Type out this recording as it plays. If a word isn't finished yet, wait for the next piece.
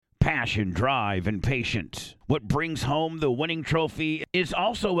passion, drive, and patience. What brings home the winning trophy is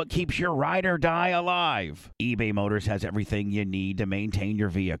also what keeps your ride or die alive. eBay Motors has everything you need to maintain your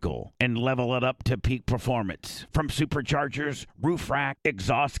vehicle and level it up to peak performance. From superchargers, roof rack,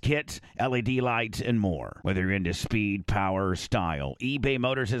 exhaust kits, LED lights, and more. Whether you're into speed, power, or style, eBay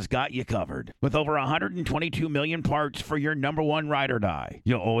Motors has got you covered. With over 122 million parts for your number one ride or die,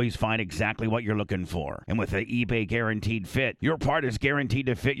 you'll always find exactly what you're looking for. And with the eBay Guaranteed Fit, your part is guaranteed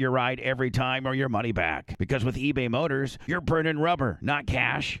to fit your ride every time or your money back. Because with eBay Motors, you're burning rubber, not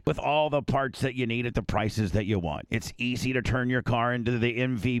cash, with all the parts that you need at the prices that you want. It's easy to turn your car into the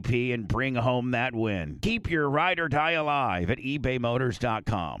MVP and bring home that win. Keep your ride or die alive at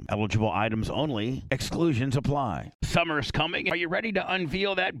ebaymotors.com. Eligible items only. Exclusions apply. Summer's coming. Are you ready to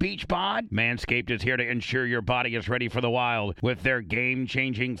unveil that beach bod? Manscaped is here to ensure your body is ready for the wild with their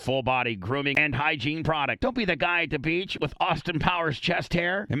game-changing full-body grooming and hygiene product. Don't be the guy at the beach with Austin Powers chest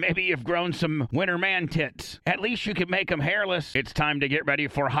hair, and maybe you've grown some winter man tits. At least you can make them hairless. It's time to get ready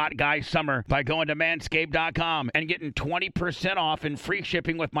for hot guy summer by going to manscaped.com and getting 20% off and free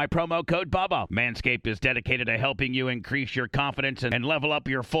shipping with my promo code Bubba. Manscaped is dedicated to helping you increase your confidence and level up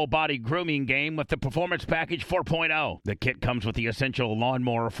your full-body grooming game with the Performance Package 4.0. The kit comes with the essential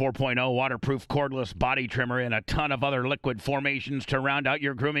Lawnmower 4.0 waterproof cordless body trimmer and a ton of other liquid formations to round out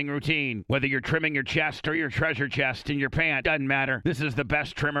your grooming routine. Whether you're trimming your chest or your treasure chest in your pants, doesn't matter. This is the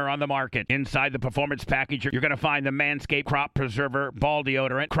best trimmer on the market. Inside the Performance Package, you're going to find the Manscaped Crop Preserver Ball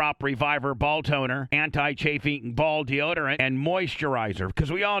Deodorant, Crop Reviver Ball Toner, Anti-Chafing Ball Deodorant, and Moisturizer.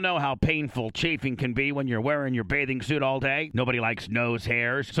 Because we all know how painful chafing can be when you're wearing your bathing suit all day. Nobody likes nose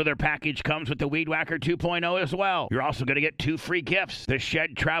hairs, so their package comes with the Weed Whacker 2.0 as well. You're also going to get 2 free gifts. The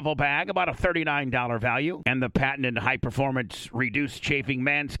Shed Travel Bag, about a $39 value, and the patented high-performance reduced chafing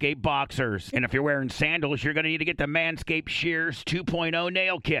Manscaped Boxers. And if you're wearing sandals, you're going to need to get the Manscaped Shears 2.0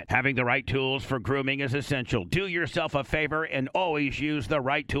 Nail Kit. Having the right tools for grooming is essential. Do yourself a favor and always use the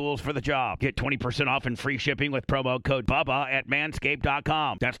right tools for the job. Get 20% off and free shipping with promo code Bubba at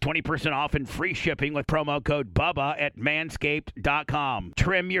manscaped.com. That's 20% off and free shipping with promo code Bubba at manscaped.com.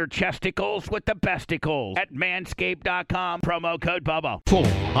 Trim your chesticles with the besticles at manscaped.com. Promo code Bubba.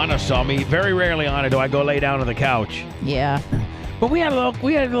 Anna saw me. Very rarely, Anna, do I go lay down on the couch. Yeah. But we had a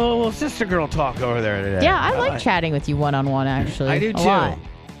little sister girl talk over there today. Yeah, I like chatting with you one-on-one, actually. I do, a too. lot.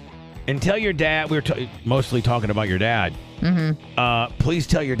 And tell your dad, we were mostly talking about your dad. Mm-hmm. Please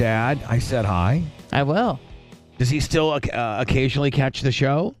tell your dad I said hi. I will. Does he still occasionally catch the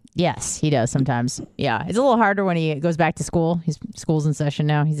show? Yes, he does sometimes. Yeah, it's a little harder when he goes back to school. School's in session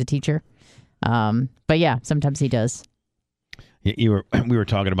now. He's a teacher. But yeah, sometimes he does. We were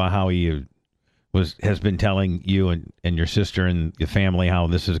talking about how he has been telling you and your sister and your family how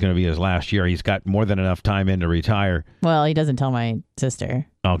this is going to be his last year. He's got more than enough time in to retire. Well, he doesn't tell my sister.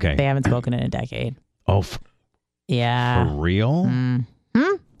 Okay. They haven't spoken in a decade. Oh, yeah. For real?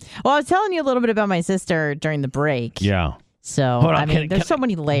 Mm-hmm. Well, I was telling you a little bit about my sister during the break. Yeah. So, I mean, there's so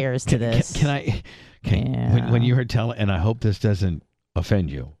many layers to this. When you were telling, and I hope this doesn't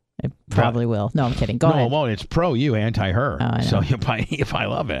offend you. It probably will. No, I'm kidding. Go ahead. No, it won't. It's pro you, anti her. Oh, I know. So you probably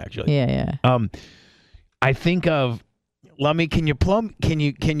love it, actually. Yeah. I think of, Lummy, can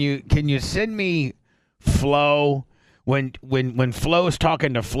you send me Flo when Flo's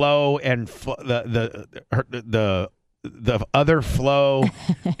talking to Flo and the other Flo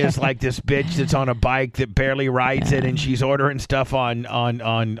is like this bitch that's on a bike that barely rides it, and she's ordering stuff on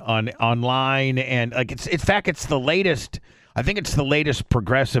online, and like it's the latest. I think it's the latest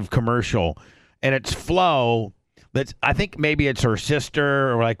progressive commercial, and it's Flo. I think maybe it's her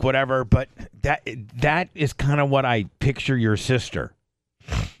sister or like whatever, but that is kind of what I picture your sister.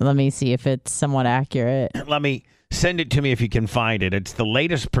 Let me see if it's somewhat accurate. Let me send it to me if you can find it. It's the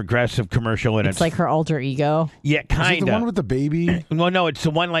latest progressive commercial, and it's like her alter ego. Yeah, kind of. Is it the one with the baby? Well, no, it's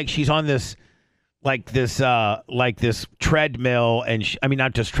the one like she's on this treadmill, and I mean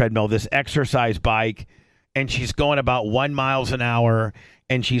not just treadmill, this exercise bike. And she's going about 1 mile an hour,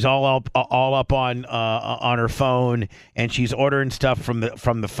 and she's all up on her phone, and she's ordering stuff from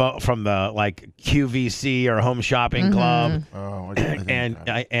the like QVC or Home Shopping Club. Oh,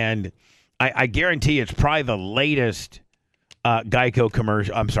 I guarantee it's probably the latest Geico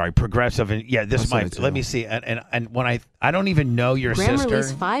commercial. I'm sorry, Progressive, and yeah, this might. Let me see. And when I don't even know your sister.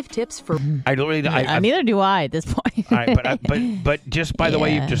 Grammarly's 5 tips for. I literally. Neither do I at this point. All right, but just by the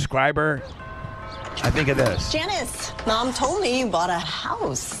way you describe her. I think of this. Janice, Mom told me you bought a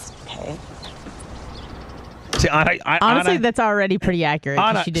house. Okay. See, Anna, honestly, that's already pretty accurate.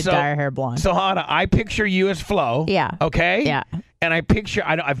 Anna, she did dye her hair blonde. So, Anna, I picture you as Flo. Yeah. Okay? Yeah. And I picture,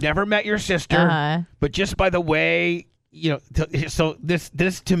 I've never met your sister, but just by the way so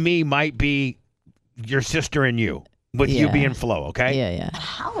this to me might be your sister and you, with you being Flo, okay? Yeah. A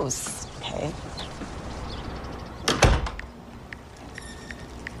house, okay?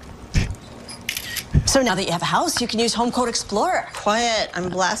 So now that you have a house, you can use Home Code Explorer. Quiet, I'm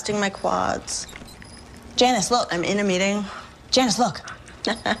blasting my quads. Janice, look, I'm in a meeting. Janice, look.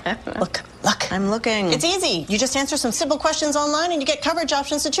 Look. I'm looking. It's easy. You just answer some simple questions online and you get coverage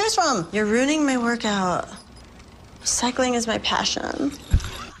options to choose from. You're ruining my workout. Cycling is my passion.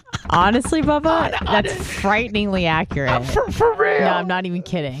 Honestly, Bubba, that's frighteningly accurate. For real. No, I'm not even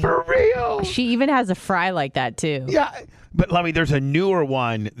kidding. For real. She even has a fry like that, too. Yeah. But Lummy, there's a newer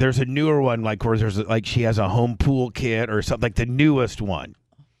one. Like where there's like she has a home pool kit or something, like the newest one.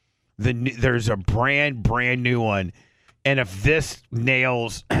 There's a brand new one, and if this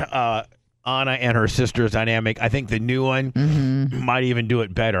nails Anna and her sister's dynamic, I think the new one might even do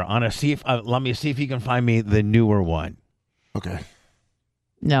it better. Anna, let me see if you can find me the newer one. Okay.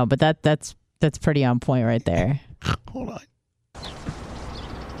 No, but that's pretty on point right there. Hold on.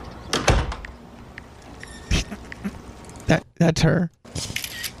 That's her.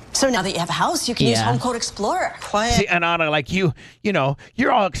 So now that you have a house, you can use Home Code Explorer. Quiet. See, and Anna, like you're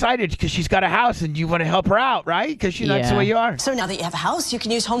all excited because she's got a house and you want to help her out, right? Because that's the way you are. So now that you have a house, you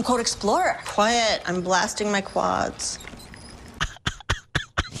can use Home Code Explorer. Quiet, I'm blasting my quads.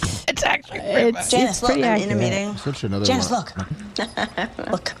 It's actually pretty much. Janice, look, I'm accurate. in a meeting. Switch to another Janice, one.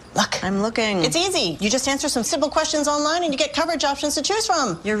 look. Look, I'm looking. It's easy. You just answer some simple questions online and you get coverage options to choose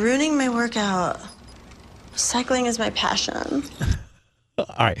from. You're ruining my workout. Cycling is my passion. All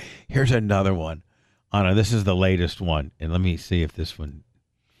right, here's another one. Anna, this is the latest one. And let me see if this one,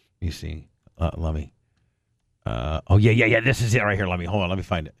 let me see. Let me. This is it right here. Hold on, let me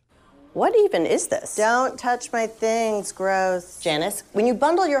find it. What even is this? Don't touch my things, gross. Janice, when you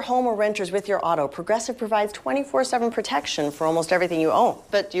bundle your home or renters with your auto, Progressive provides 24/7 protection for almost everything you own.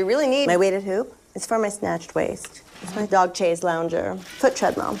 But do you really need my weighted hoop? It's for my snatched waist. It's my dog chaise lounger. Foot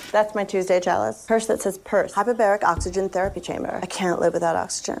treadmill. That's my Tuesday chalice. Purse that says purse. Hyperbaric oxygen therapy chamber. I can't live without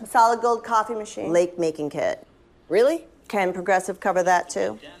oxygen. Solid gold coffee machine. Lake making kit. Really? Can Progressive cover that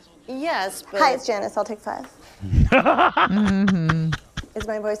too? Yes, but... Hi, it's Janice. I'll take 5. Is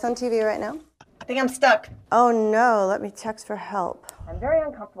my voice on TV right now? I think I'm stuck. Oh no, let me text for help. I'm very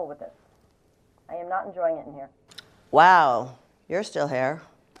uncomfortable with this. I am not enjoying it in here. Wow, you're still here.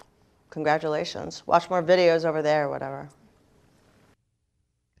 Congratulations. Watch more videos over there or whatever.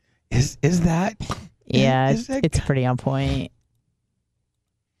 Is that? Yeah, it's pretty on point.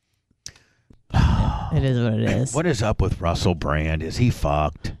 It is what it is. What is up with Russell Brand? Is he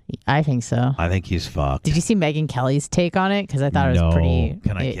fucked? I think so. I think he's fucked. Did you see Megyn Kelly's take on it? Because I thought it was pretty.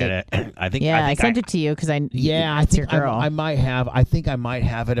 Can I get it? I think. Yeah, I sent it to you because I. Yeah, it's your girl. I might have. I think I might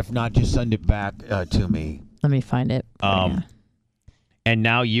have it. If not, just send it back to me. Let me find it. And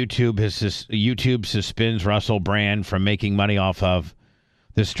now YouTube suspends Russell Brand from making money off of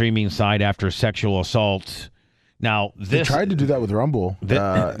the streaming site after sexual assaults. Now they tried to do that with Rumble,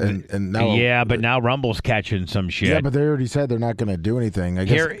 and now but now Rumble's catching some shit. Yeah, but they already said they're not going to do anything. I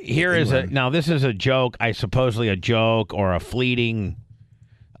guess this is a joke. Supposedly a joke or a fleeting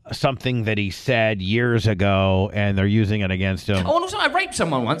something that he said years ago, and they're using it against him. Oh, and also I raped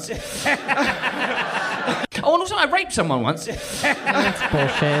someone once. That's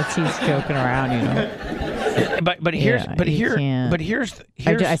bullshit. He's joking around, you know. But here's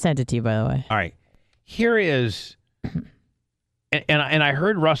I sent it to you, by the way. All right. Here is, and I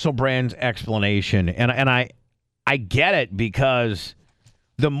heard Russell Brand's explanation, and I get it, because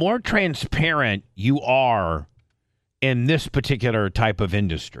the more transparent you are in this particular type of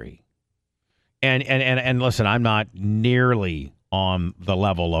industry, and listen, I'm not nearly on the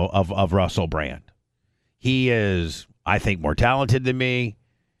level of Russell Brand. He is, I think, more talented than me.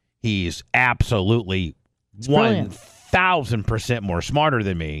 He's absolutely 1,000% more smarter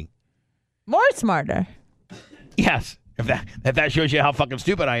than me. More smarter. Yes, if that shows you how fucking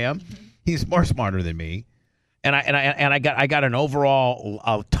stupid I am, he's more smarter than me, and I got an overall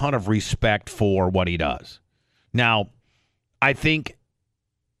a ton of respect for what he does. Now, I think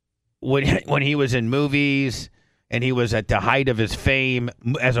when he was in movies and he was at the height of his fame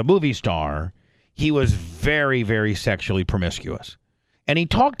as a movie star, he was very, very sexually promiscuous. And he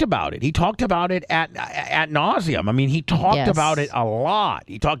talked about it. He talked about it at nauseum. I mean, he talked about it a lot.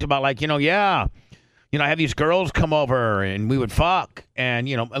 He talked about, like, I have these girls come over and we would fuck, and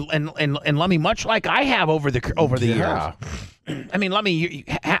and let me, much like I have over the years. I mean, let me,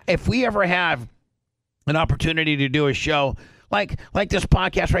 if we ever have an opportunity to do a show like this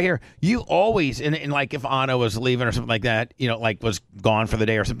podcast right here, you always, and like if Anna was leaving or something like that, like was gone for the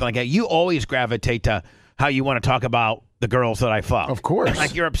day or something like that, you always gravitate to, how you want to talk about the girls that I fuck. Of course.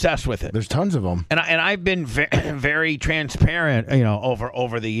 Like you're obsessed with it. There's tons of them. And I've been very transparent,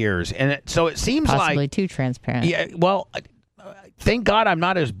 over the years. And so it seems Possibly like too transparent. Yeah, well, thank God I'm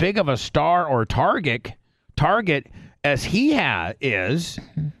not as big of a star or target as he is,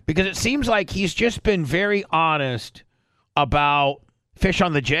 because it seems like he's just been very honest about Fish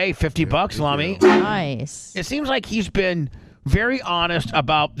on the J, $50, Lummy. Nice. It seems like he's been very honest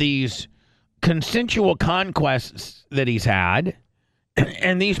about these consensual conquests that he's had,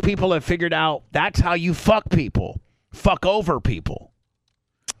 and these people have figured out that's how you fuck people, fuck over people.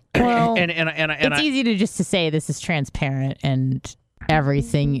 Well, and it's easy to say this is transparent and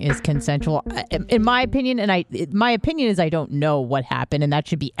everything is consensual. In my opinion, my opinion is I don't know what happened, and that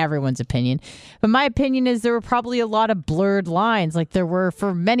should be everyone's opinion. But my opinion is there were probably a lot of blurred lines, like there were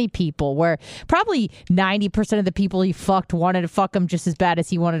for many people, where probably 90% of the people he fucked wanted to fuck him just as bad as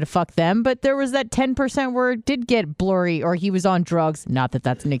he wanted to fuck them. But there was that 10% where it did get blurry, or he was on drugs. Not that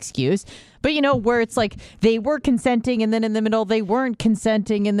that's an excuse. But, where it's like they were consenting, and then in the middle they weren't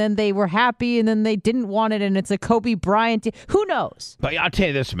consenting, and then they were happy, and then they didn't want it, and it's a Kobe Bryant. Who knows? But I'll tell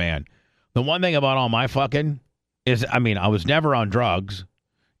you this, man. The one thing about all my fucking is, I was never on drugs,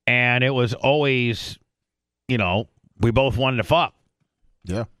 and it was always, we both wanted to fuck.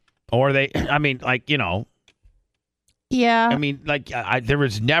 Yeah. Or Yeah. There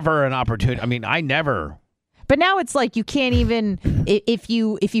was never an opportunity. I never... But now it's like you can't even if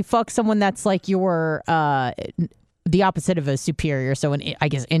you fuck someone that's like your the opposite of a superior, so I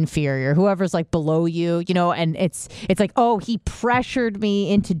guess inferior, whoever's like below you, and it's like, oh, he pressured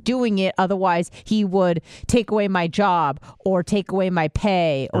me into doing it, otherwise he would take away my job or take away my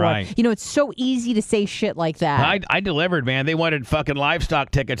pay, or right. It's so easy to say shit like that. I delivered, man. They wanted fucking livestock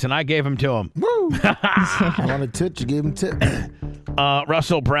tickets, and I gave them to them. Woo! I wanted tits, you gave him tits.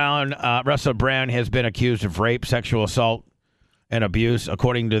 Russell Brown has been accused of rape, sexual assault, and abuse,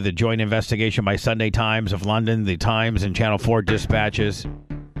 according to the joint investigation by Sunday Times of London, the Times, and Channel 4 dispatches.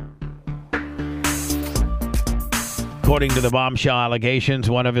 According to the bombshell allegations,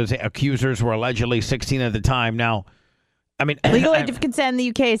 one of his accusers were allegedly 16 at the time. Now, legal age of consent in the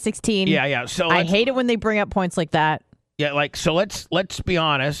UK is 16. Yeah. So I hate it when they bring up points like that. Yeah, so let's be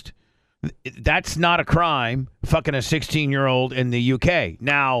honest. That's not a crime, fucking a 16-year-old in the UK.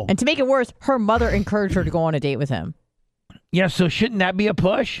 Now, and to make it worse, her mother encouraged her to go on a date with him. Yeah, so shouldn't that be a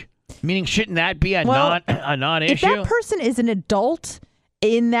push? Meaning, shouldn't that be a non-issue? If that person is an adult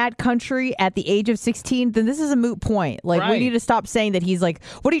in that country at the age of 16, then this is a moot point. Like, right. We need to stop saying that he's like,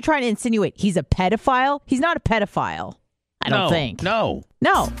 what are you trying to insinuate? He's a pedophile? He's not a pedophile. I don't think. No.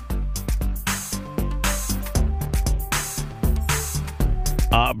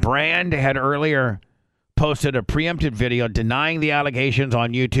 Brand had earlier posted a preemptive video denying the allegations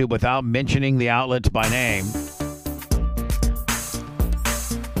on YouTube without mentioning the outlets by name.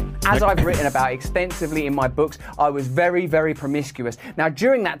 As I've written about extensively in my books, I was very, very promiscuous. Now,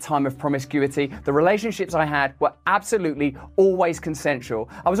 during that time of promiscuity, the relationships I had were absolutely always consensual.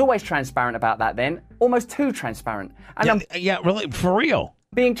 I was always transparent about that then, almost too transparent. And really, for real.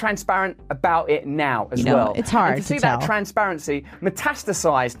 Being transparent about it now as well. It's hard and to see that transparency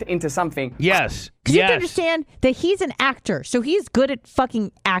metastasized into something. Yes. Because you have to understand that he's an actor, so he's good at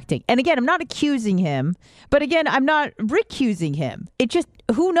fucking acting. And again, I'm not accusing him, but again, I'm not recusing him. It just,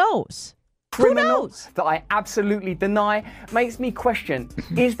 who knows? Who knows? That I absolutely deny makes me question,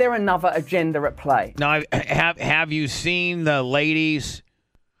 is there another agenda at play? Now, have you seen the ladies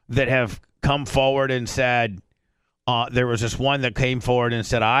that have come forward and said, there was this one that came forward and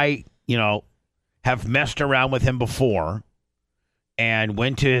said, I, have messed around with him before and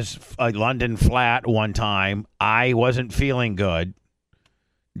went to his London flat one time. I wasn't feeling good.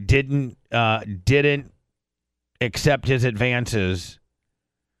 Didn't accept his advances.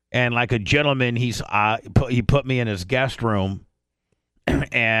 And like a gentleman, he put me in his guest room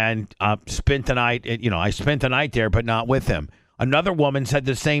and spent the night. I spent the night there, but not with him. Another woman said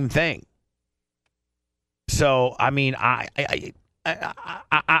the same thing. So, I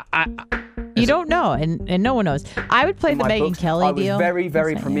you don't know, and no one knows. I would play the Megyn Kelly deal. I was very,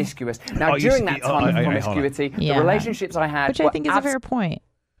 very promiscuous. Now, during that time of promiscuity, the relationships I had, which I think is a fair point.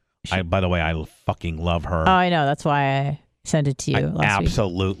 By the way, I fucking love her. Oh, I know. That's why I sent it to you last week.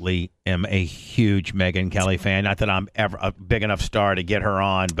 Absolutely am a huge Megyn Kelly fan. Not that I'm ever a big enough star to get her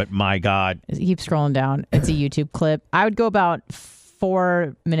on, but my God. Keep scrolling down. It's a YouTube clip. I would go about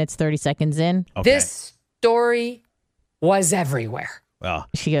 4 minutes, 30 seconds in. Okay. This story was everywhere. Well,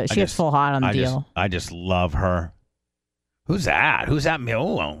 she gets full hot on the deal. I just love her. Who's that? Who's that?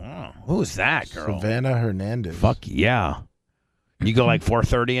 Who's that girl? Savannah Hernandez. Fuck yeah. You go like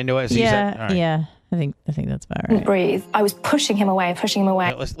 4:30 into it? So yeah, right. yeah. I think that's about right. Breathe. I was pushing him away.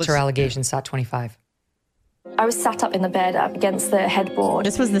 Let's her allegations, SOT 25. I was sat up in the bed up against the headboard.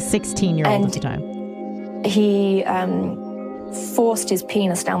 This was the 16-year-old at the time. He forced his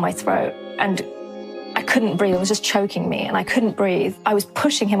penis down my throat, and I couldn't breathe. It was just choking me, and I couldn't breathe. I was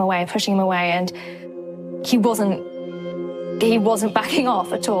pushing him away, and he wasn't backing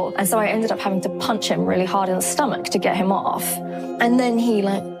off at all. And so I ended up having to punch him really hard in the stomach to get him off. And then he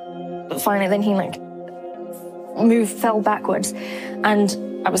fell backwards,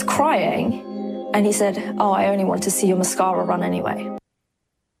 and I was crying. And he said, "Oh, I only want to see your mascara run anyway."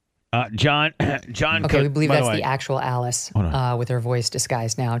 John. Okay, we believe that's the actual Alice with her voice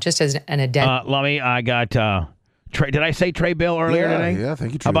disguised now, just as an addendum. Lummy, I got Trey. Did I say Trey Bill earlier today? Yeah,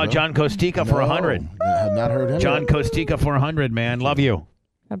 thank you, Trey. How about Bill? John Kostika for 100? I have not heard him. John yet. Kostika for 100, man. Love you.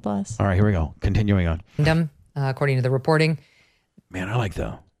 God bless. All right, here we go. Continuing on. According to the reporting. Man, I like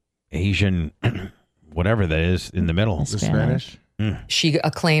the Asian, whatever that is in the middle. The Spanish? She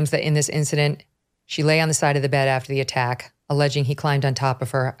claims that in this incident, she lay on the side of the bed after the attack, alleging he climbed on top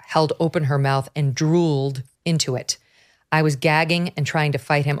of her, held open her mouth, and drooled into it. I was gagging and trying to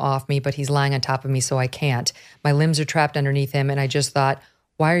fight him off me, but he's lying on top of me, so I can't. My limbs are trapped underneath him, and I just thought,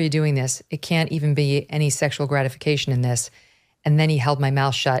 why are you doing this? It can't even be any sexual gratification in this. And then he held my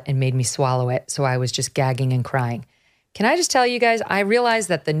mouth shut and made me swallow it, so I was just gagging and crying. Can I just tell you guys, I realize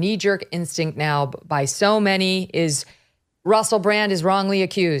that the knee-jerk instinct now by so many is Russell Brand is wrongly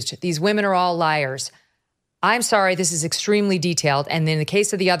accused. These women are all liars. I'm sorry, this is extremely detailed. And in the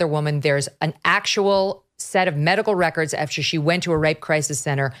case of the other woman, there's an actual set of medical records after she went to a rape crisis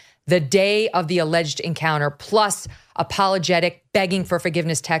center the day of the alleged encounter, plus apologetic, begging for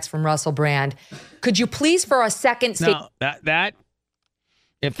forgiveness text from Russell Brand. Could you please for a second say... Now, that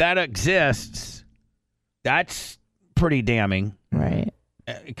if that exists, that's pretty damning. Right.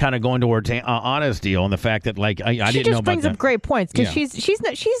 Kind of going towards Anna's deal and the fact that, like, I didn't know about that. She just brings up great points because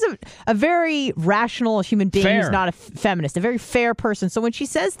she's a very rational human being who's not a feminist, a very fair person. So when she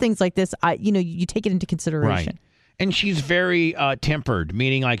says things like this, you take it into consideration. Right. And she's very tempered,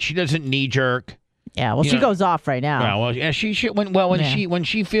 meaning like she doesn't knee jerk. Yeah, well, she goes off right now. Yeah, well, yeah, she should. When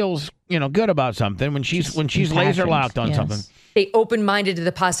she feels good about something, when she's laser locked on something. Stay open-minded to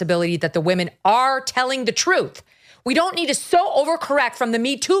the possibility that the women are telling the truth. We don't need to so overcorrect from the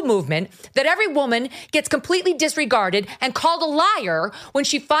Me Too movement that every woman gets completely disregarded and called a liar when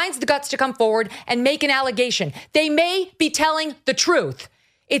she finds the guts to come forward and make an allegation. They may be telling the truth.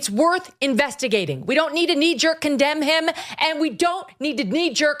 It's worth investigating. We don't need to knee-jerk condemn him, and we don't need to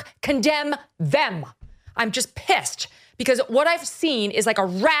knee-jerk condemn them. I'm just pissed because what I've seen is like a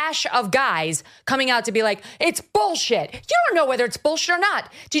rash of guys coming out to be like, it's bullshit. You don't know whether it's bullshit or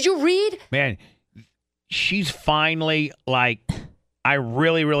not. Did you read? Man, she's finally, like, I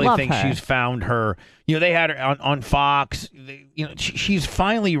really, really think she's found her. They had her on Fox. She's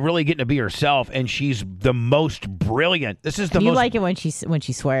finally really getting to be herself, and she's the most brilliant. This is the most. You like it when she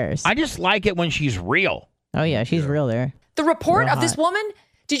swears. I just like it when she's real. Oh yeah, she's real there. The report of this woman.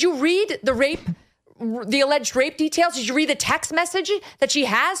 Did you read the alleged rape details? Did you read the text message that she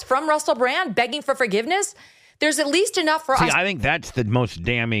has from Russell Brand begging for forgiveness? There's at least enough for us. I think that's the most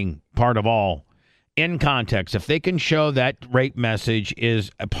damning part of all. In context, if they can show that rape message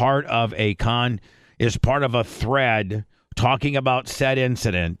is a part of a thread talking about said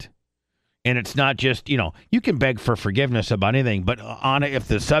incident, and it's not just, you can beg for forgiveness about anything, but Anna, if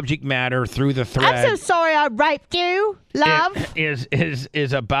the subject matter through the thread, I'm so sorry I raped you, love,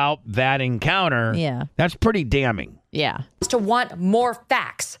 is about that encounter. Yeah, that's pretty damning. Yeah, to want more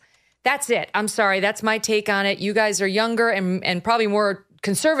facts. That's it. I'm sorry. That's my take on it. You guys are younger and probably more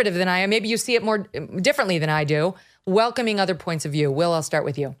conservative than I am. Maybe you see it more differently than I do. Welcoming other points of view. Will, I'll start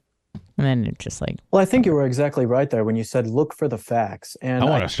with you. And then it's just like... Well, I think you were exactly right there when you said look for the facts. And I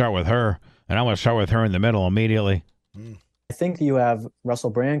want to start with her, and I want to start with her in the middle immediately. I think you have Russell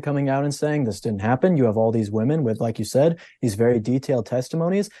Brand coming out and saying this didn't happen. You have all these women with, like you said, these very detailed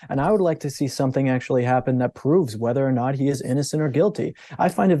testimonies. And I would like to see something actually happen that proves whether or not he is innocent or guilty. I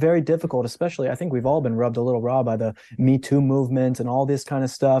find it very difficult, especially I think we've all been rubbed a little raw by the Me Too movement and all this kind of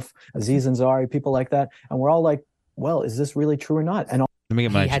stuff, Aziz Ansari, people like that. And we're all like, well, is this really true or not? And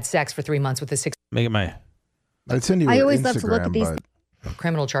he had sex for 3 months with a 6. I'd send you. I always love to look at these.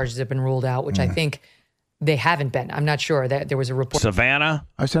 Criminal charges have been ruled out, which I think they haven't been. I'm not sure. That there was a report Savannah?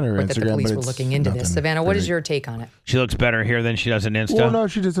 I sent her that the Instagram, police but were it's looking into this. nothing Savannah, what is very- your take on it? She looks better here than she does in Insta. Well, no,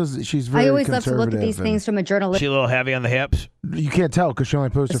 she just does. She's very I always love to look at these conservative things from a journalistic She a little heavy on the hips? You can't tell because she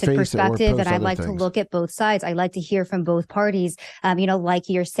only posts her face or perspective, posts and I other like to things. look at both sides. I like to hear from both parties, like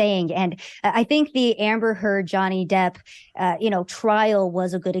you're saying. And I think the Amber Heard, Johnny Depp, trial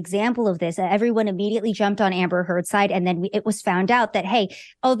was a good example of this. Everyone immediately jumped on Amber Heard's side, and then it was found out that, hey,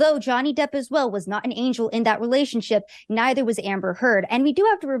 although Johnny Depp as well was not an angel in that relationship, neither was Amber Heard. And we do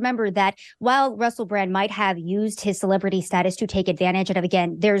have to remember that while Russell Brand might have used his celebrity status to take advantage of,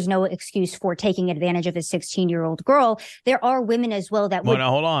 again, there's no excuse for taking advantage of a 16-year-old girl. There are women as well that would. Well, now,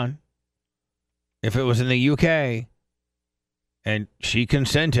 hold on. If it was in the UK and she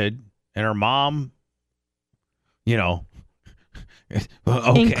consented and her mom,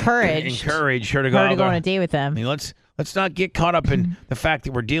 encouraged her to go on a date with them. I mean, let's not get caught up in the fact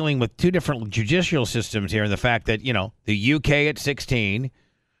that we're dealing with two different judicial systems here, and the fact that the UK at 16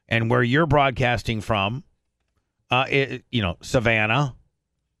 and where you're broadcasting from, Savannah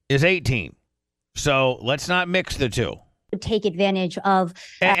is 18. So let's not mix the two. Take advantage of.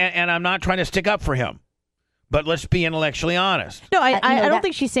 And I'm not trying to stick up for him, but let's be intellectually honest. No, I don't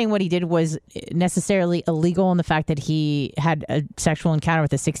think she's saying what he did was necessarily illegal in the fact that he had a sexual encounter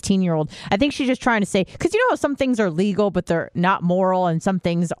with a 16-year-old. I think she's just trying to say, because how some things are legal, but they're not moral, and some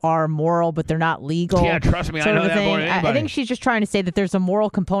things are moral, but they're not legal. Yeah, trust me, I know that more than anybody. I think she's just trying to say that there's a moral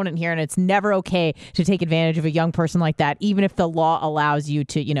component here, and it's never okay to take advantage of a young person like that, even if the law allows you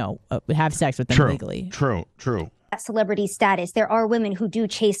to, have sex with them legally. True. Celebrity status. There are women who do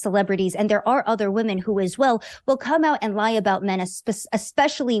chase celebrities, and there are other women who as well will come out and lie about men,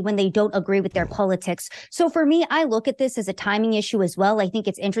 especially when they don't agree with their politics. So for me, I look at this as a timing issue as well. I think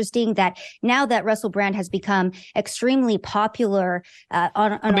it's interesting that now that Russell Brand has become extremely popular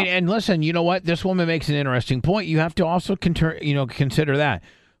and listen, you know what? This woman makes an interesting point. You have to also consider that.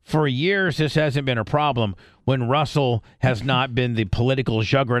 For years, this hasn't been a problem when Russell has not been the political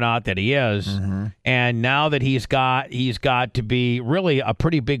juggernaut that he is. Mm-hmm. And now that he's got to be really a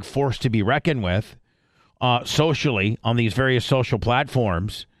pretty big force to be reckoned with socially on these various social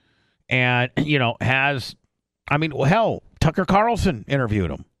platforms. And, Tucker Carlson interviewed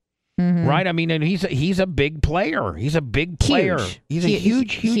him. Mm-hmm. Right? I mean, and he's a big player. He's a big player. He's a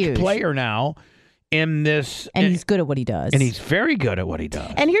huge player now. In this, and he's good at what he does. And he's very good at what he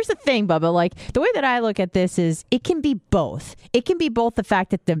does. And here's the thing, Bubba, like the way that I look at this is it can be both. It can be both the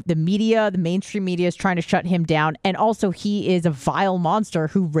fact that the media, the mainstream media is trying to shut him down, and also he is a vile monster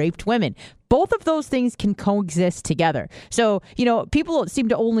who raped women. Both of those things can coexist together. So, people seem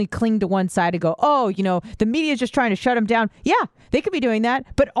to only cling to one side and go, the media is just trying to shut him down. Yeah, they could be doing that.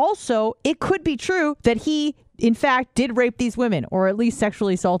 But also, it could be true that he, in fact, did rape these women or at least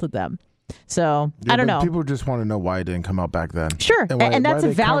sexually assaulted them. So, I don't know. People just want to know why it didn't come out back then. Sure. And that's a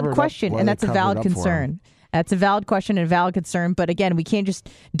valid question. And that's a valid concern. That's a valid question and a valid concern. But again, we can't just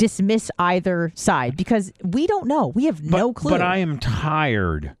dismiss either side because we don't know. We have no clue. But I am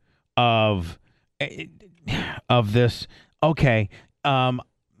tired of this. Okay.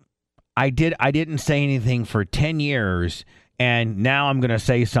 I didn't say anything for 10 years and now I'm going to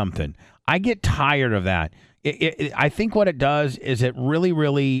say something. I get tired of that. I think what it does is it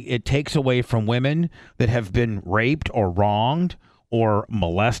really it takes away from women that have been raped or wronged or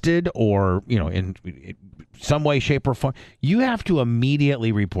molested or, in some way, shape, or form. You have to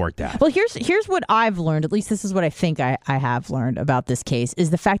immediately report that. Well, here's what I've learned. At least this is what I think I have learned about this case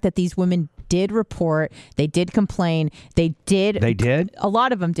is the fact that these women did report. They did complain. They did. A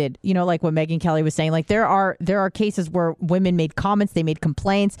lot of them did. Like what Megyn Kelly was saying. Like there are cases where women made comments. They made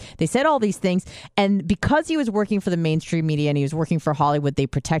complaints. They said all these things. And because he was working for the mainstream media and he was working for Hollywood, they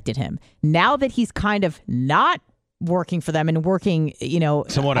protected him. Now that he's kind of not working for them and working,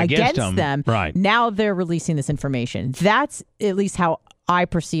 somewhat against them. Right. Now they're releasing this information. That's at least how I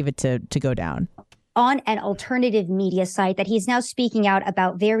perceive it to go down. On an alternative media site that he's now speaking out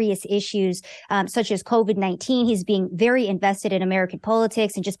about various issues such as COVID-19. He's being very invested in American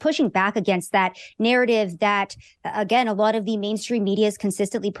politics and just pushing back against that narrative that, again, a lot of the mainstream media is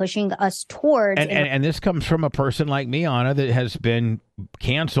consistently pushing us towards. And this comes from a person like me, Anna, that has been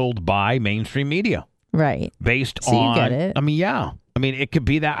canceled by mainstream media. Right. Based on. You get it. I mean, yeah. I mean, it could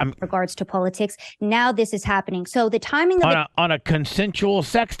be that. Regards to politics. Now this is happening. So the timing of on a consensual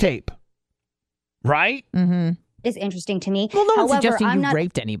sex tape. Right? Mm-hmm. Is interesting to me. Well, no one's suggesting you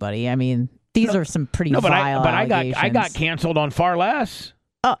raped anybody. I mean, these are some pretty vile allegations. I got canceled on far less.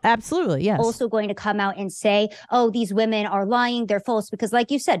 Oh, absolutely, yes. Also going to come out and say, oh, these women are lying, they're false, because like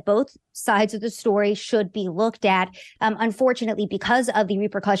you said, both sides of the story should be looked at. Unfortunately, because of the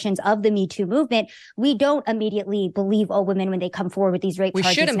repercussions of the Me Too movement, we don't immediately believe all women when they come forward with these rape charges.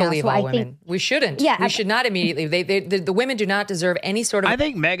 We shouldn't now. believe So all I women. think, We shouldn't. Yeah, we should not immediately. The women do not deserve any sort of. I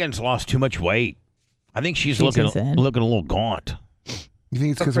think Megan's lost too much weight. I think she's looking insane. a little gaunt. You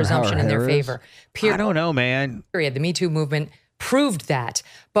think it's because of how her presumption in their hair is? favor. I don't know, man. Period. The Me Too movement proved that.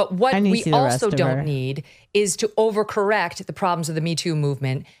 But what I need to we see the rest also of don't her. need is to overcorrect the problems of the Me Too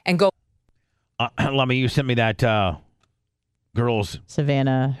movement and go. Lummy, you sent me that girls.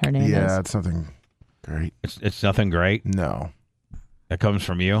 Savannah Hernandez. Yeah, it's nothing great. It's nothing great. No. That comes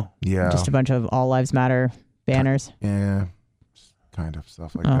from you. Yeah. Just a bunch of All Lives Matter banners. Yeah. Kind of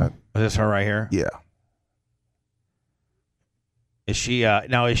stuff like Oh. that. Is this her right here? Yeah. Is she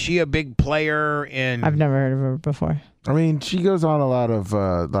now? Is she a big player in? I've never heard of her before. I mean, she goes on a lot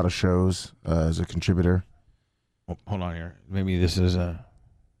of shows as a contributor. Oh, hold on here. Maybe this is a.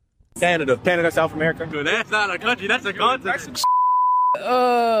 Canada, South America. Dude, that's not a country, that's a continent.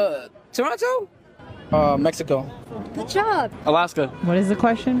 Toronto? Mexico. Good job. Alaska. What is the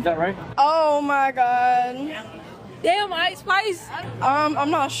question? Is that right? Oh my god. Damn, Ice Spice.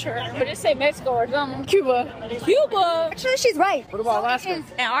 I'm not sure. But just say Mexico or something. Cuba. Cuba. Actually, she's right. What about Alaska?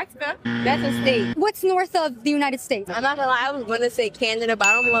 Antarctica. That's a state. What's north of the United States? I'm not gonna lie, I was gonna say Canada, but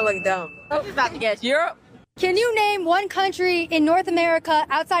I don't want to look dumb. I was about to guess Europe. Can you name one country in North America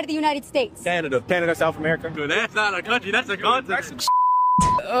outside of the United States? Canada, South America. Dude, that's not a country, that's a continent.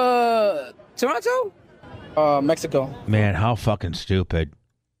 Toronto? Mexico. Man, how fucking stupid.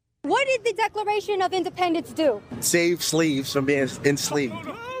 What did the Declaration of Independence do? Save slaves from being enslaved.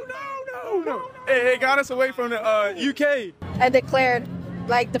 No. It got us away from the UK. I declared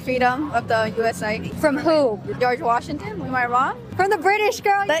like the freedom of the USA. From who? George Washington, am I wrong? From the British,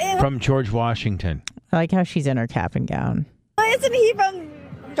 girl. From George Washington. I like how she's in her cap and gown. Isn't he from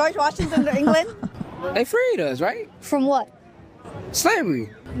George Washington to England? They freed us, right? From what? Slavery.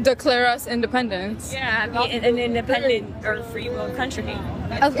 Declare us independence. Yeah, an independent or free will country.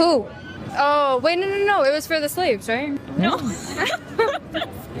 Of who? Oh, wait, no. It was for the slaves, right? No.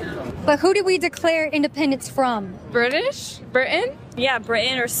 But who did we declare independence from? British? Britain? Yeah,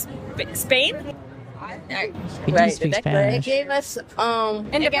 Britain or Spain? We do speak Spanish. It gave us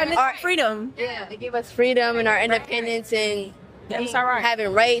independence, freedom. Yeah, it gave us freedom and our independence and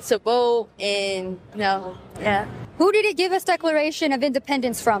having rights to vote and yeah. Who did it give us Declaration of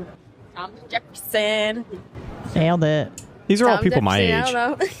Independence from? Thomas Jefferson. Nailed it. These are all people my age. I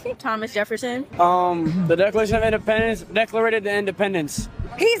don't know. Thomas Jefferson. The Declaration of Independence declared the independence.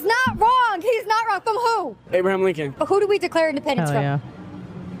 He's not wrong. He's not wrong. From who? Abraham Lincoln. But who did we declare independence Hell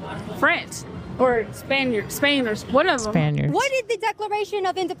from? yeah. France. Or Spain or one of them. Spaniards. What did the Declaration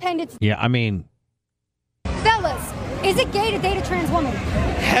of Independence? Yeah, I mean. Fellas, is it gay to date a trans woman?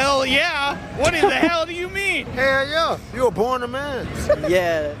 Hell yeah! What in the hell do you mean? Hell yeah. You were born a man.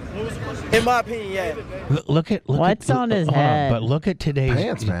 Yeah. In my opinion, yeah. Look What's at, on his hold on, head? but look at today's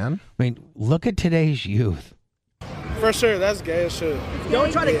Pants, man. I mean, look at today's youth. For sure, that's gay as shit.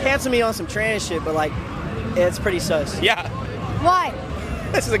 Don't try to cancel me on some trans shit, but like, it's pretty sus. Yeah. Why?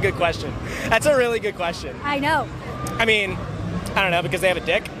 This is a good question. That's a really good question. I know. I mean, I don't know, because they have a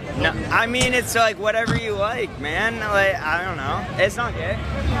dick? No, I mean, it's like whatever you like, man. Like, I don't know. It's not gay.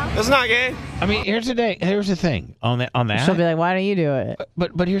 It's not gay. I mean, here's the thing on that. She'll be like, why don't you do it?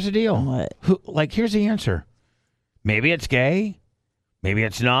 But here's the deal. What? Here's the answer. Maybe it's gay. Maybe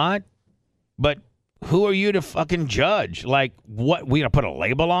it's not. But who are you to fucking judge? Like, what? We gonna put a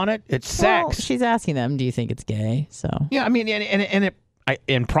label on it? It's sex. Well, she's asking them, do you think it's gay? So Yeah, I mean,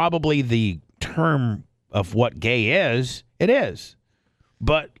 and probably the term of what gay is, it is.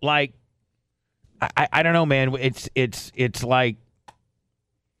 But like, I don't know, man. It's like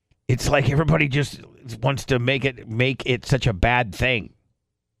everybody just wants to make it such a bad thing.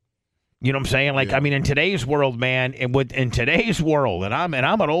 You know what I'm saying? Like, yeah. I mean, in today's world, man, in today's world, and I'm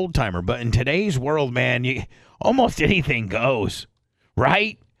an old timer, but in today's world, man, almost anything goes,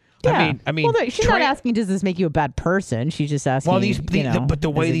 right? yeah. I mean, well, she's not asking, does this make you a bad person? She's just asking. Well, but the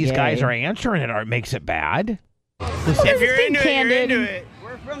way is it these gay? guys are answering it makes it bad. Listen, If you're into candid. it, you're into it.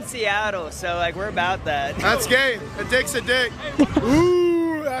 We're from Seattle, so like we're about that. That's gay. A dick's a dick.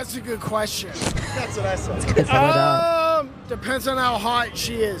 Ooh, that's a good question. That's what I said. Depends on how hot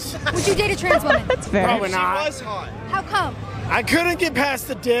she is. Would you date a trans woman? That's fair. Probably not. She was hot. How come? I couldn't get past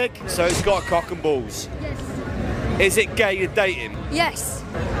the dick. So it's got cock and balls. Yes. Is it gay to date him? Yes.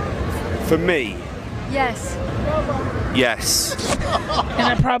 For me? Yes. Yes.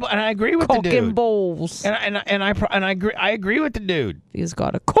 And I agree with the dude. Cooking bowls. I agree with the dude. He's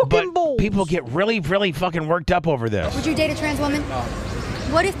got a cooking bowl. People get really, really fucking worked up over this. Would you date a trans woman? No.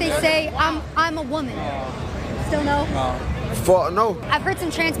 What if they say I'm a woman? Still no? No. I've heard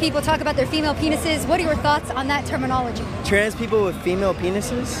some trans people talk about their female penises. What are your thoughts on that terminology? Trans people with female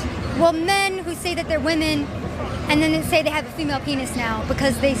penises? Well, men who say that they're women and then they say they have a female penis now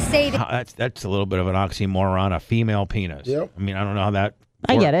because they say that That's a little bit of an oxymoron, a female penis. Yep. I mean, I don't know how that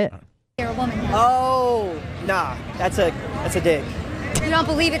I get it. they're a woman. Oh, nah. That's a dick. You don't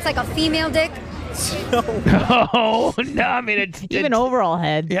believe it's like a female dick? Oh, no, I mean, it's... Even overall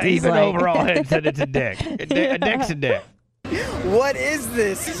head. Yeah, even overall head said it's a dick. A dick's a dick. What is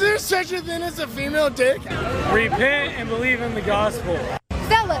this? Is there such a thing as a female dick? Repent and believe in the gospel.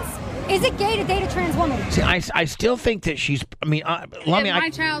 Fellas, is it gay to date a trans woman? See, I still think that she's... I mean, my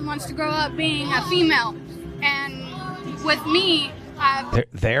child wants to grow up being a female, and with me,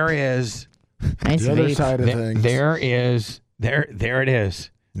 there is... Nice the other vape. side of things. There it is.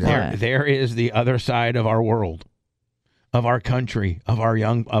 Yeah. There is the other side of our world, of our country, of our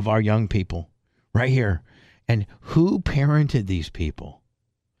young people, right here. And who parented these people?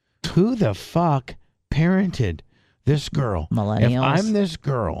 Who the fuck parented this girl? Millennials.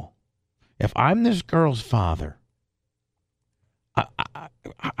 If I'm this girl's father,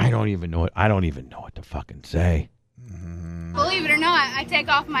 I don't even know it. I don't even know what to fucking say. believe it or not, I take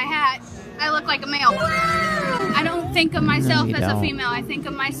off my hat, I look like a male. I don't think of myself as a female. I think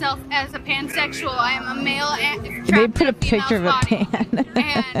of myself as a pansexual. I am a male and They put a picture of a body. pan.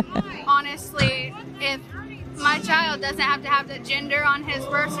 And honestly, if my child doesn't have to have the gender on his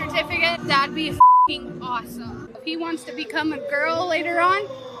birth certificate, that'd be f***ing awesome. If he wants to become a girl later on,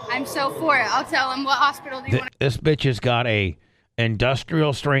 I'm so for it. I'll tell him what hospital do you want to... This bitch has got a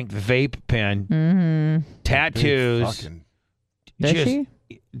industrial strength vape pen, tattoos. Does she?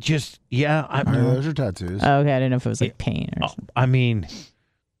 Just yeah. Those are tattoos. Oh, okay, I didn't know if it was like paint or something. I mean,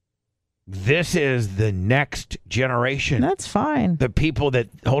 this is the next generation. That's fine. The people that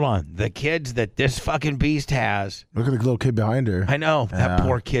the kids that this fucking beast has. Look at the little kid behind her. I know that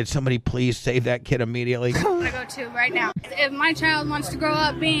poor kid. Somebody please save that kid immediately. I'm gonna go to right now. If my child wants to grow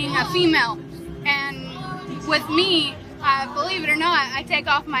up being a female, and with me, believe it or not, I take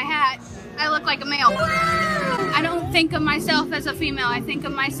off my hat, I look like a male. I don't think of myself as a female. I think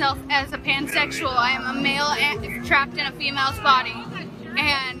of myself as a pansexual. I am a male and trapped in a female's body.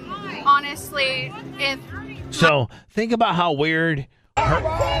 And honestly, So think about how weird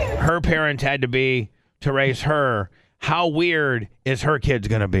her parents had to be to raise her. How weird is her kid's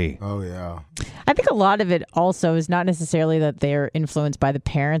going to be? Oh, yeah. I think a lot of it also is not necessarily that they're influenced by the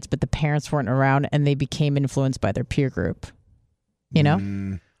parents, but the parents weren't around and they became influenced by their peer group. You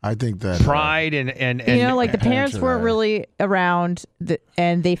know? I think that pride and you know, like the parents weren't really around,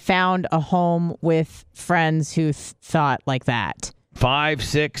 and they found a home with friends who thought like that. 5,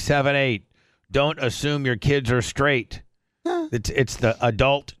 6, 7, 8. Don't assume your kids are straight. It's the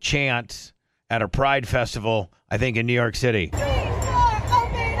adult chants at a pride festival, I think, in New York City. Is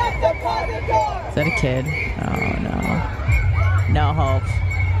that a kid? Oh no. No hope.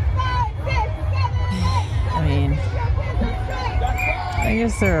 I mean, I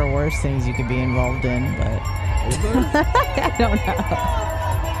guess there are worse things you could be involved in, but I don't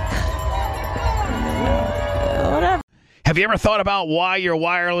know. Whatever. Have you ever thought about why your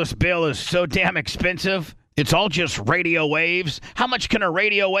wireless bill is so damn expensive? It's all just radio waves. How much can a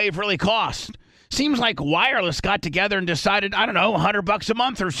radio wave really cost? Seems like wireless got together and decided, I don't know, $100 a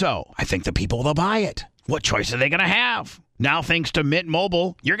month or so. I think the people will buy it. What choice are they going to have? Now, thanks to Mint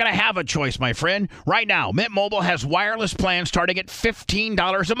Mobile, you're going to have a choice, my friend. Right now, Mint Mobile has wireless plans starting at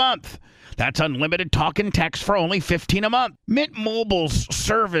 $15 a month. That's unlimited talk and text for only $15 a month. Mint Mobile's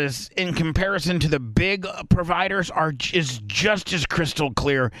service, in comparison to the big providers, is just as crystal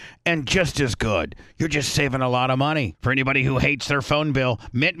clear and just as good. You're just saving a lot of money. For anybody who hates their phone bill,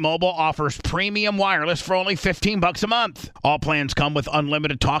 Mint Mobile offers premium wireless for only $15 a month. All plans come with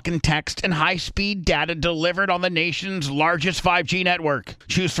unlimited talk and text and high-speed data delivered on the nation's largest 5G network.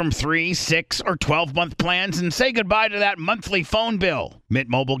 Choose from 3, 6, or 12-month plans and say goodbye to that monthly phone bill. Mint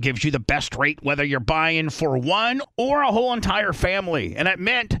Mobile gives you the best rate whether you're buying for one or a whole entire family. And at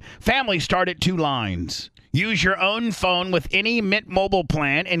Mint, families start at 2 lines. Use your own phone with any Mint Mobile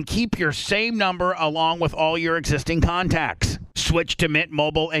plan and keep your same number along with all your existing contacts. Switch to Mint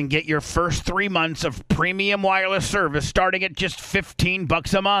Mobile and get your first 3 months of premium wireless service starting at just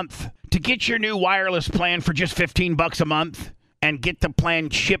 $15 a month. To get your new wireless plan for just $15 a month and get the plan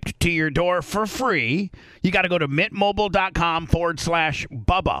shipped to your door for free, you got to go to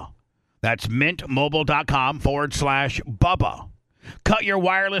mintmobile.com/Bubba. That's mintmobile.com/Bubba. Cut your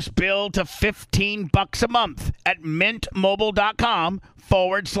wireless bill to $15 a month at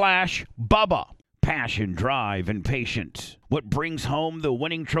mintmobile.com/Bubba. Passion, drive, and patience. What brings home the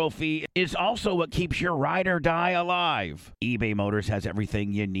winning trophy is also what keeps your ride or die alive. eBay Motors has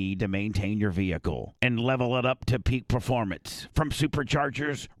everything you need to maintain your vehicle and level it up to peak performance. From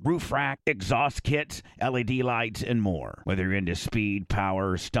superchargers, roof rack, exhaust kits, LED lights, and more. Whether you're into speed,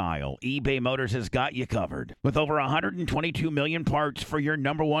 power, or style, eBay Motors has got you covered. With over 122 million parts for your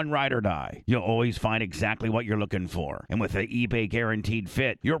number one ride or die, you'll always find exactly what you're looking for. And with the eBay Guaranteed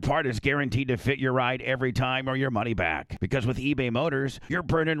Fit, your part is guaranteed to fit your ride every time or your money back. Because with eBay Motors, you're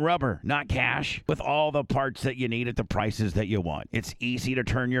burning rubber, not cash, with all the parts that you need at the prices that you want. It's easy to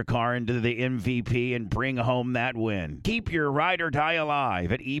turn your car into the MVP and bring home that win. Keep your ride or die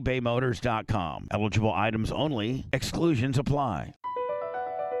alive at ebaymotors.com. Eligible items only. Exclusions apply.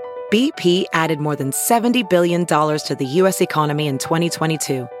 BP added more than $70 billion to the U.S. economy in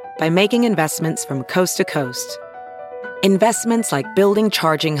 2022 by making investments from coast to coast. Investments like building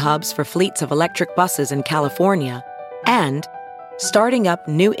charging hubs for fleets of electric buses in California and starting up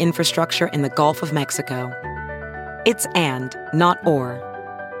new infrastructure in the Gulf of Mexico. It's and, not or.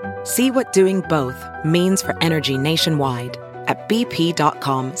 See what doing both means for energy nationwide at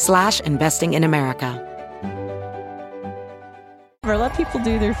bp.com/investing in America. Let people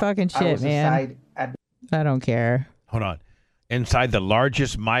do their fucking shit, man. I don't care. Hold on. Inside the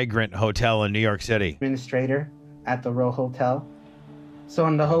largest migrant hotel in New York City. Administrator at the Row Hotel. So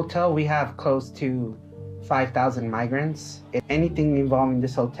in the hotel, we have close to 5,000 migrants. If anything involving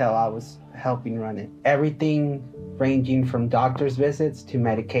this hotel, I was helping run it. Everything ranging from doctor's visits to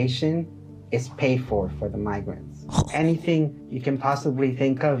medication is paid for the migrants. Anything you can possibly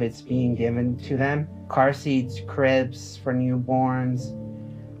think of, it's being given to them. Car seats, cribs for newborns.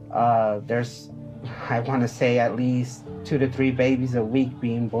 There's, I want to say, at least 2 to 3 babies a week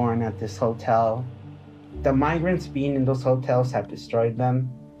being born at this hotel. The migrants being in those hotels have destroyed them.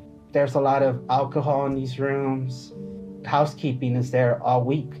 There's a lot of alcohol in these rooms. Housekeeping is there all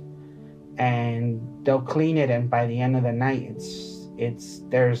week, and they'll clean it, and by the end of the night,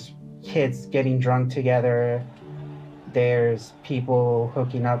 there's kids getting drunk together. There's people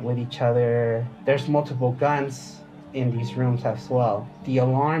hooking up with each other. There's multiple guns in these rooms as well. The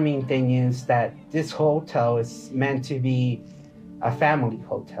alarming thing is that this hotel is meant to be a family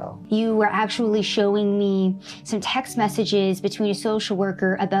hotel. You were actually showing me some text messages between a social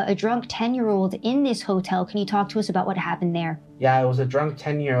worker about a drunk 10-year-old in this hotel. Can you talk to us about what happened there? Yeah, it was a drunk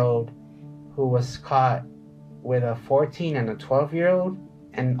 10-year-old who was caught with a 14 and a 12-year-old,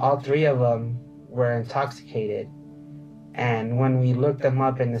 and all 3 of them were intoxicated. And when we looked them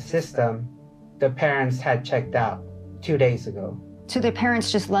up in the system, the parents had checked out 2 days ago. So their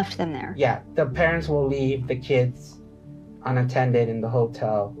parents just left them there? Yeah, the parents will leave the kids unattended in the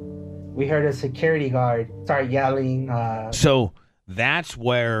hotel. We heard a security guard start yelling. So that's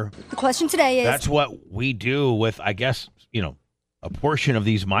where the question today is, that's what we do with, I guess, a portion of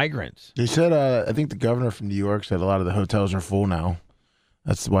these migrants. They said, I think the governor from New York said a lot of the hotels are full now.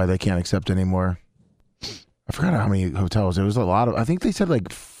 That's why they can't accept anymore. I forgot how many hotels. It was a lot of, I think they said like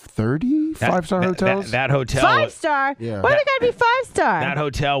 30 5-star hotels. That hotel. 5-star? Yeah. Why do they gotta be 5-star? That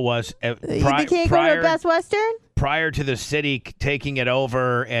hotel was they can't go to a Best Western? Prior to the city taking it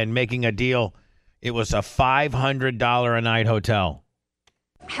over and making a deal, it was a $500 a night hotel.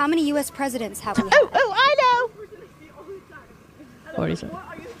 how many U.S. presidents have we had? I know. 47.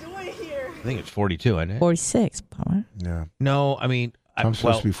 I think it's 42, isn't it? 46. Yeah. No, I mean, I'm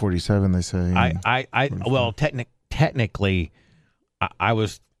supposed to be 47. They say. Well, technically, I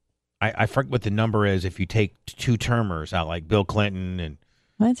forget what the number is. If you take 2 termers out, like Bill Clinton and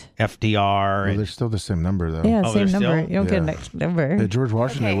what FDR, and they're still the same number though. Yeah, same number. You don't get an extra number. Yeah, George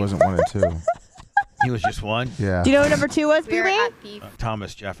Washington wasn't 1 and 2. He was just 1. Yeah. Do you know what number 2 was, B-Wayne?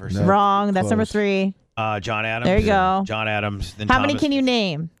 Thomas Jefferson. Wrong. That's number 3. John Adams. There you go. John Adams. Then How many can you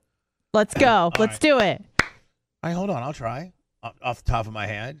name? Let's go. Let's do it. Hold on. I'll try. Off the top of my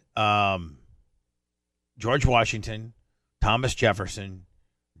head. George Washington, Thomas Jefferson,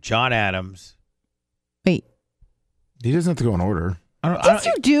 John Adams. Wait. He doesn't have to go in order. Yes,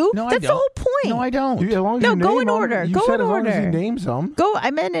 you do. No, That's I don't. the whole point. No, I don't. Go in order. You Go said in as long order. as he names them. Go. I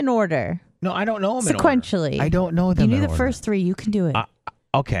meant in order. No, I don't know them sequentially. In order. I don't know them. You knew in the order. first 3. You can do it.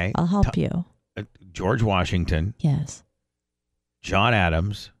 Okay. I'll help you. George Washington. Yes. John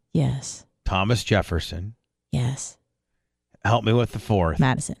Adams. Yes. Thomas Jefferson. Yes. Help me with the 4th.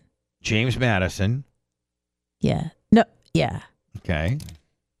 Madison. James Madison. Yeah. No. Yeah. Okay.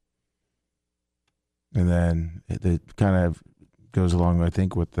 And then they kind of goes along, I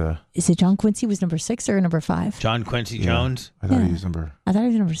think, with the. Is it John Quincy was number 6 or number 5? John Quincy Jones. I thought he was number. I thought he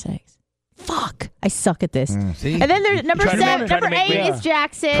was number 6. Fuck! I suck at this. See? And then there's number 7. Number 8 is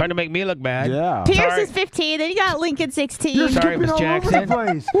Jackson. Trying to make me look bad. Yeah. Pierce is 15. Then you got Lincoln 16. You're Sorry, skipping Miss all Jackson. over the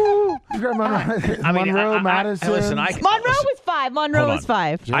place. Woo! You got Monroe, Madison. Listen, Monroe was 5. Monroe was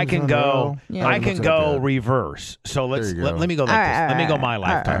 5. I can go. Yeah. I can go reverse. So let me go like this. Let me go my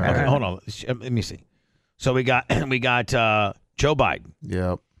lifetime. Okay, hold on. Let me see. So we got Joe Biden.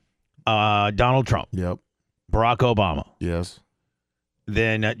 Yep. Donald Trump. Yep. Barack Obama. Yes.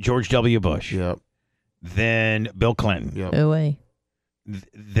 Then George W. Bush. Yep. Then Bill Clinton. Yep. No way.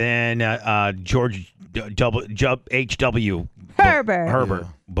 Then George H.W. Herbert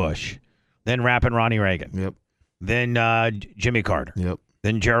Bush. Then Rappin' Ronnie Reagan. Yep. Then Jimmy Carter. Yep.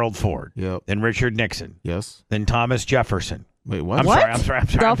 Then Gerald Ford. Yep. Then Richard Nixon. Yes. Then Thomas Jefferson. Wait, what? I'm sorry.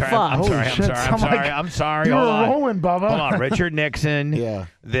 You Hold were on. rolling, Bubba. Hold on. Richard Nixon. Yeah.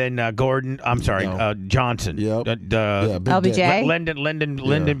 Then Gordon. I'm sorry. Johnson. Yep. LBJ.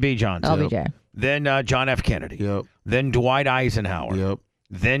 Lyndon B. Johnson. LBJ. Then John F. Kennedy. Yep. Then Dwight Eisenhower. Yep.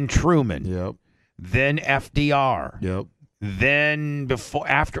 Then Truman. Yep. Then FDR. Yep. Then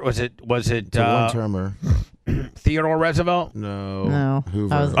was it It's a one-termer. Theodore Roosevelt? No.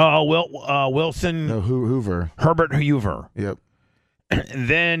 Hoover. Wilson. No, Hoover. Herbert Hoover. Yep.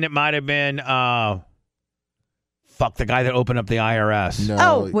 Then it might have been the guy that opened up the IRS.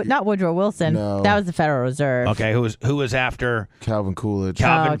 No. Not Woodrow Wilson. No. That was the Federal Reserve. Okay, who was after Calvin Coolidge.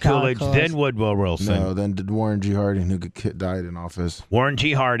 Calvin Coolidge. Then Woodrow Wilson. No, then Warren G. Harding, who died in office. Warren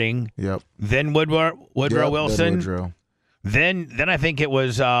G. Harding. Yep. Then Woodrow Wilson. Then Woodrow. Then I think it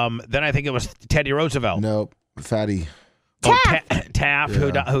was Teddy Roosevelt. Nope. Fatty. Taft,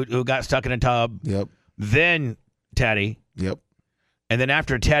 Yeah. who got stuck in a tub. Yep. Then Teddy. Yep. And then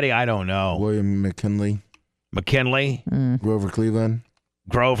after Teddy, I don't know. William McKinley. Grover Cleveland.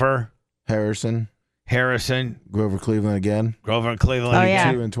 Grover. Harrison. Grover Cleveland again. Grover Cleveland. Oh,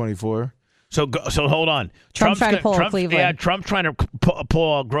 yeah. 2 and 24. So hold on. Trump's trying to pull Cleveland. Yeah, Trump's trying to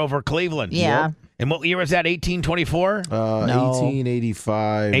pull Grover Cleveland. Yeah. Yep. And what year was that? 1824? No.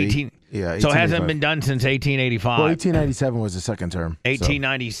 1885. 18. Yeah. So it hasn't been done since 1885. Well, 1897 was the second term.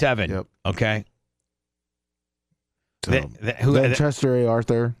 1897. Yep. Okay. So, then Chester A.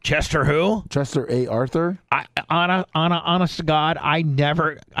 Arthur. Chester who? Chester A. Arthur. Honest to God, I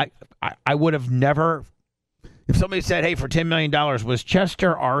would have never. If somebody said, "Hey, for $10 million, was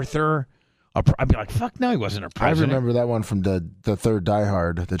Chester Arthur?" I'd be like, "Fuck no, he wasn't a president." I remember that one from the third Die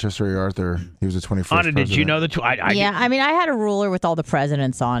Hard. The Chester A. Arthur. He was the 21st. Anna, did you know the? I mean, I had a ruler with all the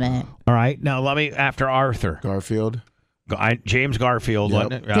presidents on it. All right, now let me after Arthur. Garfield. James Garfield, Yep.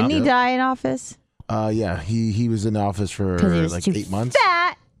 wasn't it? Yeah. Didn't he die in office? Yeah, he was in office for like 8 months.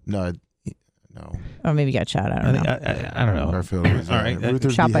 Fat. No. Or maybe he got shot. I don't know. I don't know. Garfield was All right. Ruther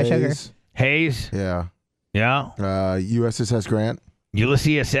Shot B. by sugar. Hayes. Yeah. Yeah. USS Grant.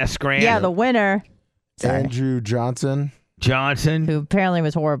 Ulysses S. Grant. Yeah, the winner. Sorry. Andrew Johnson. Who apparently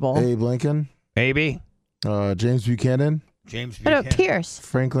was horrible. Abe Lincoln. Maybe. James Buchanan. What about Pierce?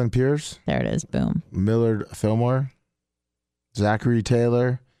 Franklin Pierce. There it is. Boom. Millard Fillmore. Zachary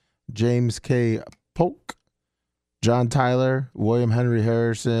Taylor. James K. Polk. John Tyler. William Henry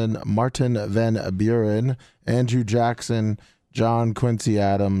Harrison. Martin Van Buren. Andrew Jackson. John Quincy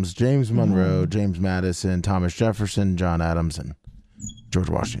Adams. James Monroe. James Madison. Thomas Jefferson. John Adams. And George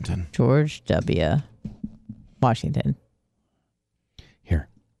Washington. George W. Washington. Here.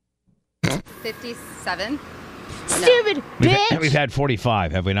 57. Stupid bitch. We've had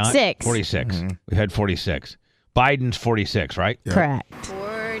 45, have we not? 6. 46. We've had 46. Biden's 46, right? Yeah. Correct.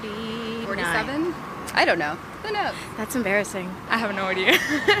 47? I don't know. Who knows? That's embarrassing. I have no idea. Do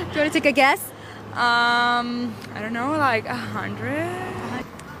you want to take a guess? I don't know, like 100?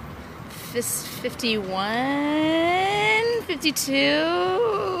 51, 52.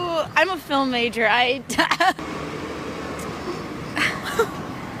 I'm a film major.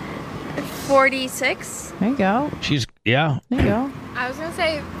 46. There you go. Yeah. There you go. I was gonna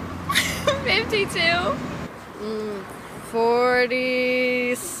say 52.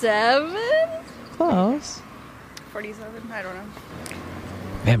 47. Close. 47. I don't know.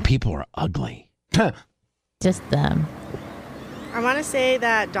 Man, people are ugly. Just them. I want to say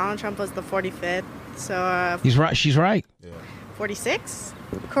that Donald Trump was the 45th. So He's right. She's right. 46?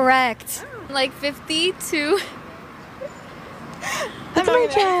 Correct. Like 52. Look at my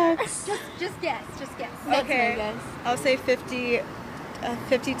checks. Just guess. Okay. I'll say 50,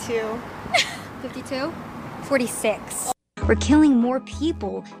 52. 52? 46. We're killing more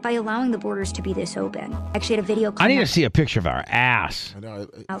people by allowing the borders to be this open. Actually, had a video. I need to see a picture of our ass. I know.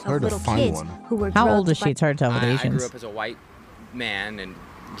 It's Out hard of to little find kids one. who were How drugged old is she? by- It's hard to tell with I Asians. grew up as a white man, and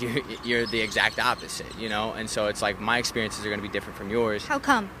you're the exact opposite, you know? And so it's like my experiences are going to be different from yours. How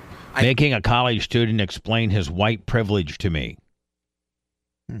come? Making a college student explain his white privilege to me.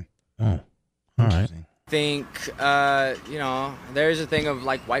 Oh, all right. I think, you know, there's a thing of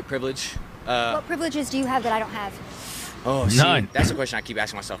like white privilege. What privileges do you have that I don't have? Oh, see, none. That's a question I keep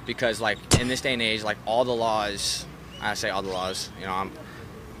asking myself because, like, in this day and age, like, all the laws, I say all the laws, you know,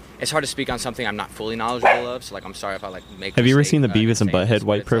 it's hard to speak on something I'm not fully knowledgeable of, so, like, I'm sorry if I, like, make Have you ever seen the mistake, Beavis and Butthead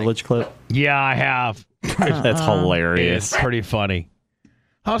white privilege clip? Yeah, I have. That's hilarious. It's pretty funny.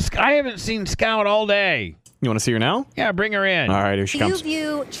 I haven't seen Scout all day. You want to see her now? Yeah, bring her in. All right, here she Do you comes.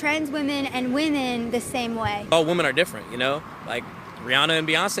 view trans women and women the same way? All women are different, you know? Like, Rihanna and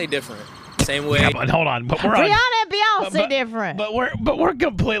Beyonce different. Same way. Yeah, but hold on. But we're Rihanna and Beyonce different. But we're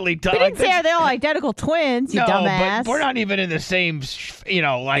completely We didn't say they're all identical twins, you no, dumbass. but we're not even in the same, you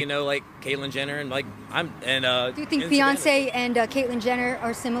know, like Caitlyn Jenner and like Do you think Beyonce and Caitlyn Jenner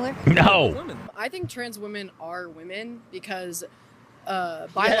are similar? No. I think trans women are women because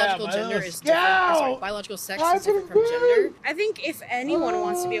biological gender is different. Biological sex is different from gender. I think if anyone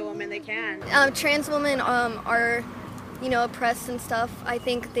wants to be a woman, they can. Trans women are, you know, oppressed and stuff. I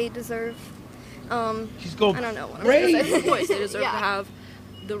think they deserve. She's going. I don't know. Of course, they deserve to have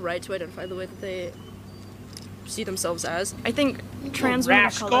the right to identify the way that they see themselves as. I think trans women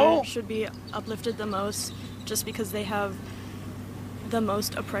of color should be uplifted the most, just because they have the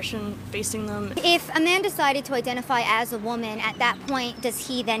most oppression facing them. If a man decided to identify as a woman, at that point, does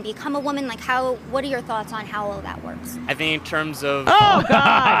he then become a woman? Like, what are your thoughts on how all that works? I think in terms of... Oh,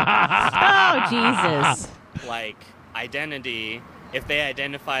 God! Oh, Jesus. Like, identity, if they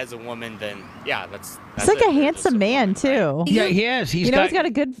identify as a woman, then, yeah, that's He's like a handsome man, too. Yeah, he is. He's got a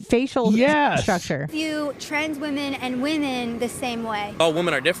good facial structure. View trans women and women the same way. All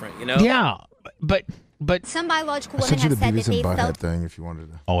women are different, you know? Yeah, but some biological I women sent you have the said Beavis that and they Butthead felt. thing if you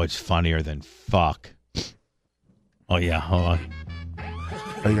wanted to. Oh, it's funnier than fuck. Oh yeah, hold on.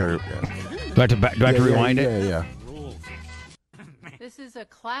 Oh, you gotta, Do I have to rewind it? Yeah. This is a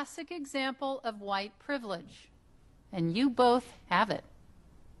classic example of white privilege, and you both have it.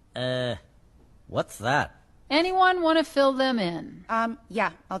 What's that? Anyone want to fill them in? Yeah,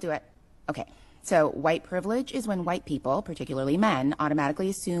 I'll do it. Okay. So white privilege is when white people, particularly men,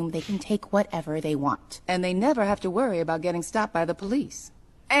 automatically assume they can take whatever they want. And they never have to worry about getting stopped by the police.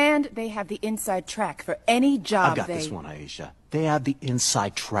 And they have the inside track for any job I've got this one, Aisha. They have the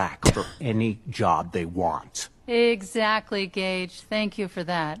inside track for any job they want. Exactly, Gage. Thank you for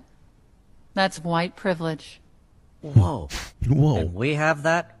that. That's white privilege. Whoa. And we have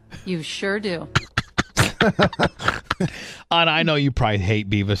that? You sure do. Anna, I know you probably hate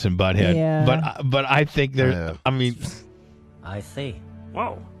Beavis and Butthead, Yeah. but I think there's. I mean, I see.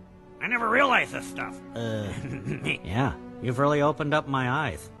 Whoa. I never realized this stuff. Yeah, you've really opened up my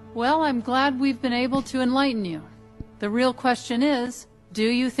eyes. Well, I'm glad we've been able to enlighten you. The real question is, do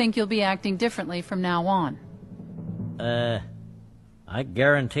you think you'll be acting differently from now on? I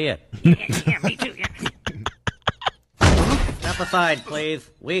guarantee it. Yeah, me too. Yeah. Step aside, please.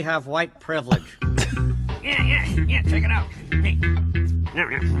 We have white privilege. Yeah, check it out. Hey.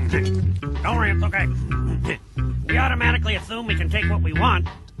 Don't worry, it's okay. We automatically assume we can take what we want,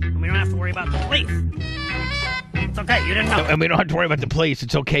 and we don't have to worry about the police. It's okay, you didn't know. And we don't have to worry about the police.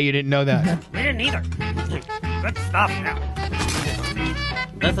 It's okay, you didn't know that. We didn't either. Good stuff now.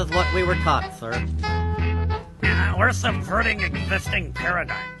 This is what we were taught, sir. We're subverting existing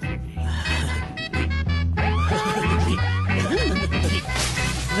paradigms.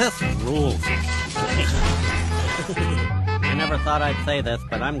 This rules. I never thought I'd say this,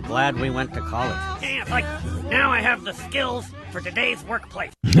 but I'm glad we went to college. Yeah, it's like, now I have the skills for today's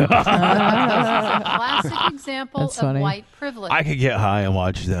workplace. This is a classic example That's of funny. white privilege. I could get high and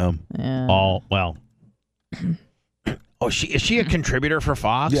watch them. Yeah. All well. Oh, is she a contributor for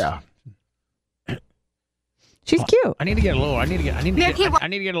Fox? Yeah. She's cute. I need to get a lower. I need to get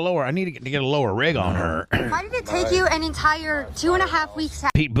a lower rig on her. Why did it take you an entire 2.5 weeks to...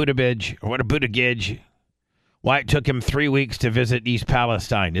 Pete Buttigieg, or what a Buttigieg. Why it took him 3 weeks to visit East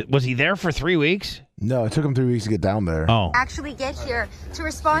Palestine. Was he there for 3 weeks? No, it took him 3 weeks to get down there. Oh. actually get here to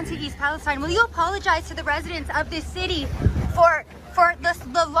respond to East Palestine? Will you apologize to the residents of this city for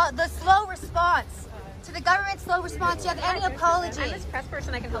the slow response To the government's slow response, do you have any apology? I'm this press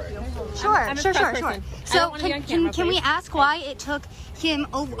person, I can help you. Sure. So can we ask why it took him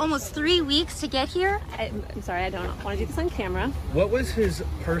almost 3 weeks to get here? I'm sorry, I don't want to do this on camera. What was his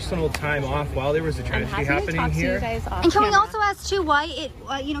personal time off while there was a tragedy happening here? And can we also ask too why it,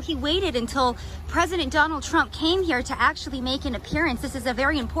 he waited until President Donald Trump came here to actually make an appearance? This is a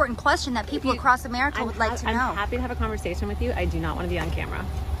very important question that people across America would like to know. I'm happy to have a conversation with you. I do not want to be on camera.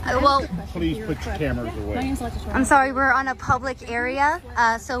 Please put your cameras away. I'm sorry, we're on a public area,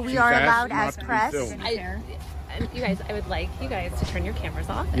 so we are allowed as press. You guys, I would like you guys to turn your cameras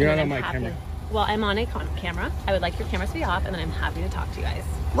off. You're not on my camera. Well, I'm on a camera. I would like your cameras to be off, and then I'm happy to talk to you guys.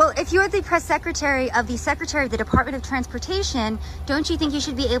 Well, if you're the press secretary of the Department of Transportation, don't you think you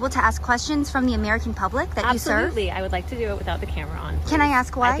should be able to ask questions from the American public that you serve? Absolutely. I would like to do it without the camera on. Can I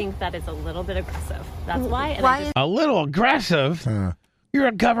ask why? I think that is a little bit aggressive. That's why. And why a little aggressive? You're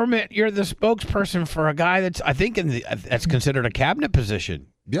a government. You're the spokesperson for a guy that's, I think, that's considered a cabinet position.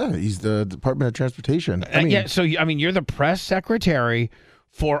 Yeah, he's the Department of Transportation. You're the press secretary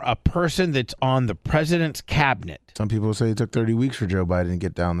for a person that's on the president's cabinet. Some people say it took 30 weeks for Joe Biden to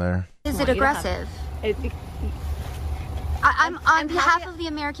get down there. Is it aggressive? I'm on behalf of the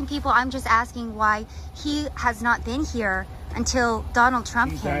American people, I'm just asking why he has not been here until Donald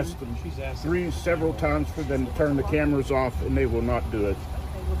Trump came. She's asked several times for them to turn the cameras off, and they will not do it.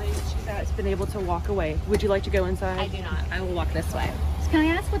 She's been able to walk away. Would you like to go inside? I do not. I will walk this way. Can I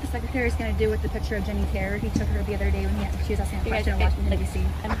ask what the secretary is going to do with the picture of Jenny Terror? He took her the other day when she was asking a question in Washington, D.C.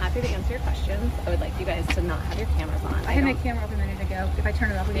 I'm happy to answer your questions. I would like you guys to not have your cameras on. I had my camera up a minute ago. If I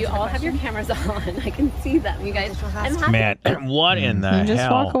turn it off, you all have your cameras on. I can see them. You guys. Man, what in the hell?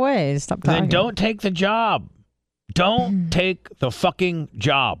 Just walk away. Stop talking. Then don't take the job. Don't take the fucking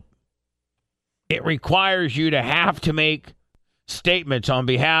job. It requires you to have to make statements on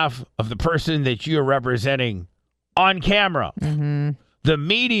behalf of the person that you're representing on camera. The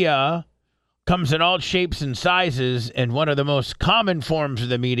media comes in all shapes and sizes, and one of the most common forms of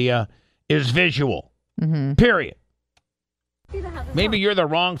the media is visual. Period. Maybe you're the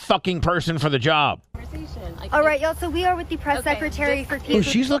wrong fucking person for the job. All right, y'all. So we are with the press secretary for people. Oh,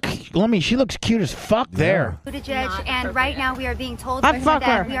 she looks cute as fuck there. And right now we are being told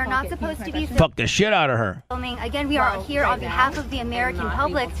that we are not supposed to be fuck the shit out of her. filming. Again, we are here on behalf of the American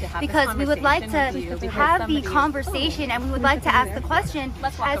public because we would like to have the conversation and we would like to ask the question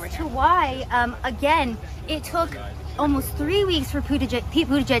as to why, again, it took almost 3 weeks for Pete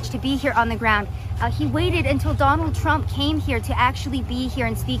Buttigieg to be here on the ground. He waited until Donald Trump came here to actually be here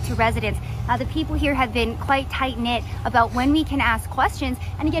and speak to residents. The people here have been quite tight-knit about when we can ask questions.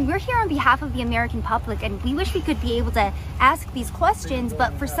 And again, we're here on behalf of the American public, and we wish we could be able to ask these questions,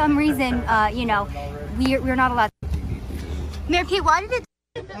 but for some reason, we're not allowed. Mayor Pete, why did it...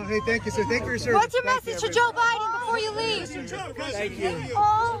 Okay, thank you, sir. Thank you for your service. What's your message to Joe Biden before you leave? Thank you.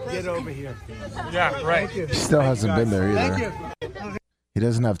 Get over here. Yeah, right. He still hasn't been there either. He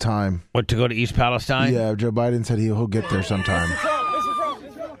doesn't have time. What, to go to East Palestine? Yeah, Joe Biden said he'll get there sometime.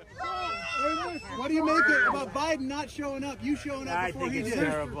 What do you make it about Biden not showing up? You showing up before he did?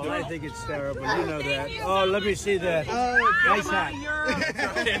 I think it's terrible. You know that. Oh, let me see that. Nice hat.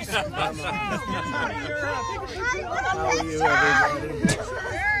 How are you, everybody?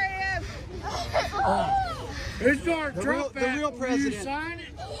 Here's our Trump, the real president.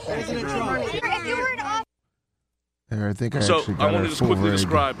 President Trump. If you were in office. There, I think I actually got I want her to just full quickly rig.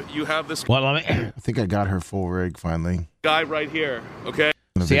 describe. You have this I think I got her full rig finally. guy right here, okay?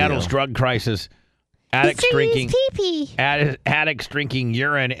 Seattle's drug crisis. Addicts drinking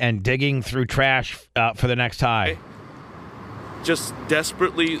urine and digging through trash for the next high. Just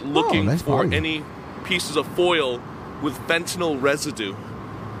desperately looking nice for volume. any pieces of foil with fentanyl residue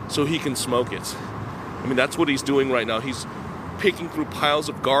so he can smoke it. I mean, that's what he's doing right now. He's picking through piles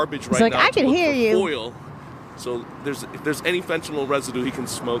of garbage right like, now I to can look hear for you. foil. So if there's any fentanyl residue, he can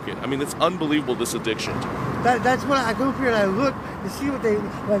smoke it. I mean, it's unbelievable, this addiction. That's when I go up here and I look to see what they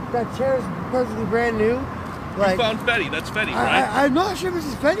like. That chair is perfectly brand new. You found Fetty. That's Fetty, right? I'm not sure if this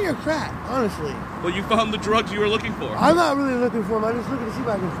is Fetty or crack, honestly. Well, you found the drugs you were looking for. I'm not really looking for them. I'm just looking to see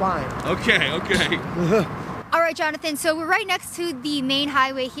what I can find. Okay. All right, Jonathan, so we're right next to the main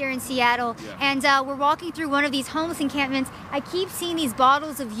highway here in Seattle, and we're walking through one of these homeless encampments. I keep seeing these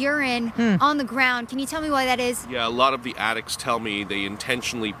bottles of urine on the ground. Can you tell me why that is? Yeah, a lot of the addicts tell me they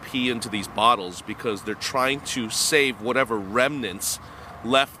intentionally pee into these bottles because they're trying to save whatever remnants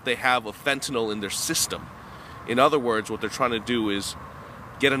left they have of fentanyl in their system. In other words, what they're trying to do is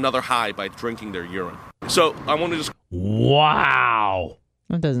get another high by drinking their urine. So I want to just... Wow.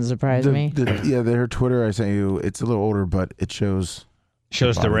 That doesn't surprise me. Her Twitter I sent you, it's a little older, but it shows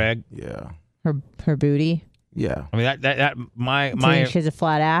the reg? Yeah. Her booty. Yeah. I mean that my She has a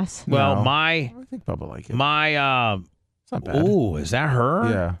flat ass. Well, No. I think Bubba like it. My It's not bad. Ooh, is that her?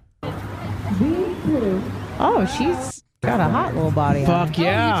 Yeah. Oh, she's got a hot little body. Fuck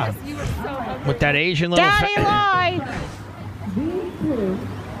yeah. With that Asian little. Daddy lie.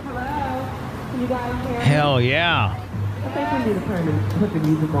 Hell yeah. I think we need to put the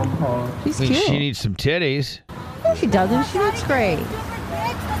music on pause. She's I mean, cute. she needs some titties. No, she doesn't. She looks great.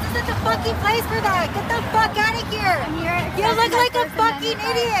 This is the fucking place for that. Get the fuck out of here. You look like a fucking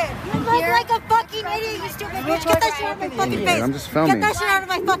idiot. You look like a fucking idiot, you stupid bitch. Get that shit out of my fucking face. I'm just filming. Get that shit out of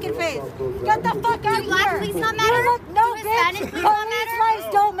my fucking face. Get the fuck out of here. Black police not matter? No, bitch. Police lives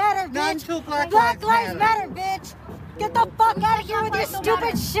don't matter, bitch. Black lives matter, bitch. Get the fuck out of here with your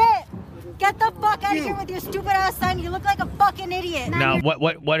stupid shit. Get the fuck out of here with your stupid ass son. You look like a fucking idiot. Now,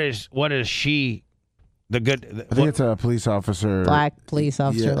 what is she? The good. I think it's a police officer. Black police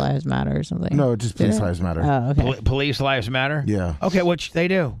officer lives matter or something. No, just police lives matter. Oh, okay. Police lives matter. Yeah. Okay, what they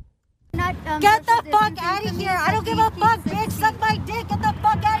do? Get the fuck out of here. I don't give a fuck, bitch. Suck my dick. Get the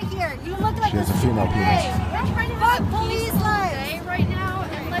fuck out of here. You look like She has a female penis. Fuck police lives. Right now.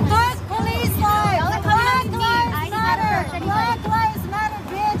 Fuck police lives. Black lives matter. Black lives matter,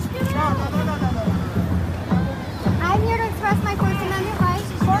 bitch. I'm here to express my First Amendment rights.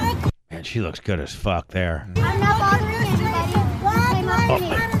 Man, she looks good as fuck there. I'm not bothering anybody. Black lives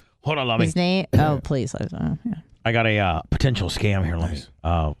matter. Hold on, let me. His name? Oh, police lives matter. Yeah. I got a potential scam here. Let me.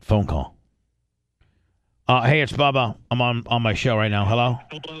 Phone call. Hey, it's Bubba. I'm on my show right now. Hello.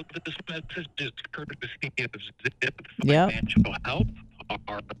 Hello. This message is courtesy of Zip Yep. Financial Help.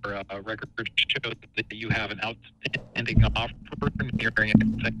 Our record shows that you have an outstanding offer nearing its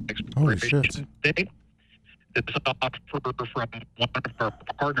expiration date. This offer from one of our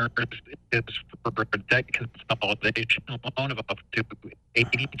partners is for a debt consolidation loan of up to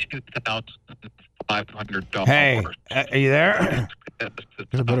 $82,500. Hey, are you there? Get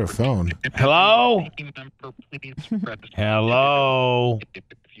a better phone. Hello. Hello. If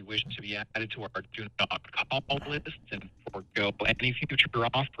you wish to be added to our do not call list and forego any future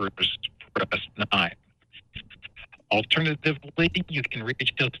offers, press 9. Alternatively, you can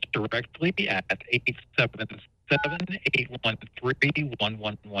reach us directly at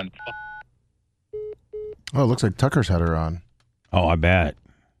 877-813-1115. Oh, it looks like Tucker's had her on. Oh, I bet.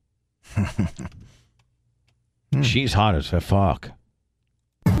 She's hot as fuck.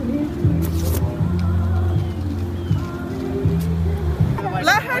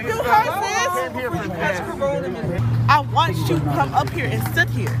 Let her do her, sis. I watched you come up here and sit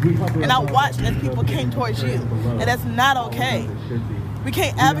here, and I watched as people came towards you, and that's not okay. We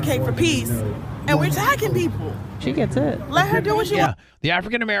can't advocate for peace, and we're attacking people. She gets it. Let her do what she wants. The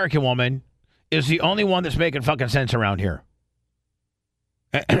African American woman is the only one that's making fucking sense around here.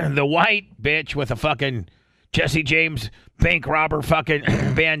 The white bitch with a fucking Jesse James bank robber fucking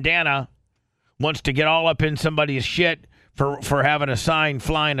bandana wants to get all up in somebody's shit for having a sign,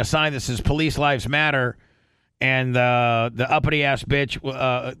 flying a sign that says Police Lives Matter. And the uppity ass bitch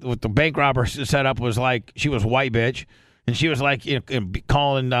with the bank robber set up was like, she was white bitch. And she was like,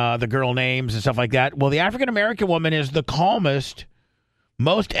 calling the girl names and stuff like that. Well, the African American woman is the calmest,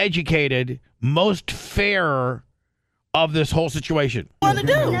 most educated, most fair of this whole situation.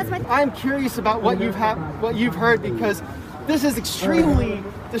 I'm curious about what you've heard because this is extremely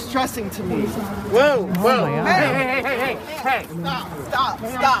distressing to me. Whoa, whoa, hey! Stop,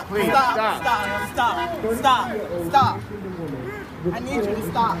 please, stop. I need you to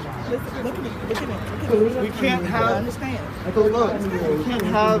stop. Listen, look at me. We can't have. I understand. Look, we can't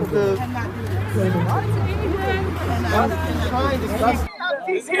have the. I'm trying to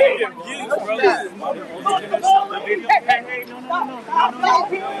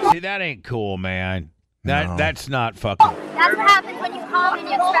See, that ain't cool, man. That's not fucking. That's what happens when you come and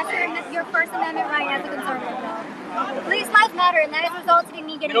you express your First Amendment right as a conservative. Police lives matter, and that has resulted in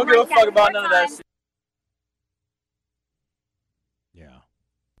me getting. You don't give a fuck about none of that shit.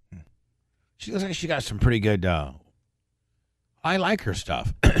 She looks like she got some pretty good. I like her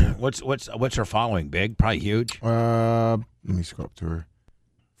stuff. What's her following? Big, probably huge. Let me scroll up to her.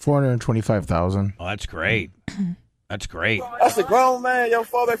 425,000. Oh, that's great. That's great. That's a grown man, yo.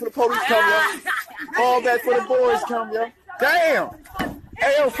 Fall back for the police come, yo. Fall back for the boys come, yo. Damn.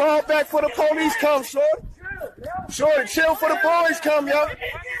 Hey, yo, fall back for the police come, shorty. Shorty, chill for the boys come, yo.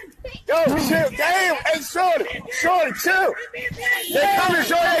 Yo, chill. Damn. Hey, shorty. Shorty, chill. They coming,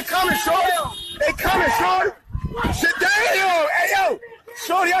 shorty. They coming, shorty. They coming, shorty. Shit, damn. Hey, yo.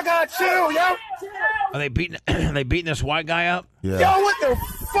 Shorty, I gotta chill, yo. Are they beating this white guy up? Yeah. Yo, what the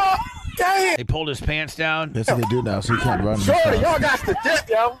fuck? Damn. They pulled his pants down. That's what they do now, so you can't run. Shorty, y'all got the dip,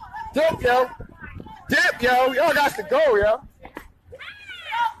 yo. Dip, yo. Dip, yo. Y'all got to go, yo.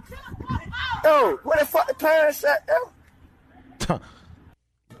 Yo, where the fuck the parents at, yo?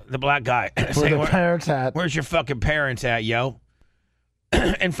 The black guy. Where the parents at? Where's your fucking parents at, yo?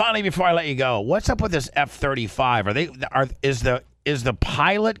 And finally, before I let you go, what's up with this F-35? Is the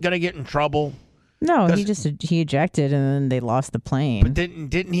pilot gonna get in trouble? No, he ejected and then they lost the plane. But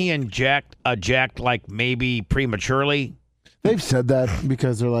didn't he eject like maybe prematurely? They've said that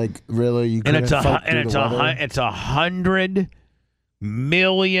because they're like, really, you couldn't fight through the weather? It's $100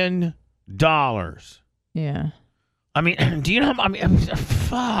 million. Yeah. I mean, do you know? I mean,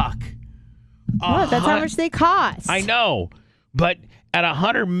 fuck. What? That's how much they cost. I know, but at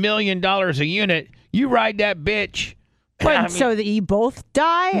 $100 million a unit, you ride that bitch. But so that you both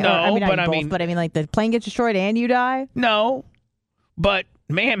die? No, but I mean, like the plane gets destroyed and you die? No, but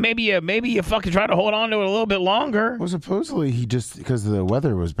man, maybe you fucking try to hold on to it a little bit longer. Well, supposedly he just because the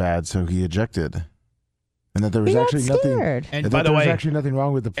weather was bad, so he ejected, and that there was actually nothing. And by the way, there's actually nothing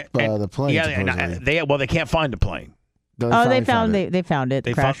wrong with the plane. Yeah, they can't find the plane. They found it.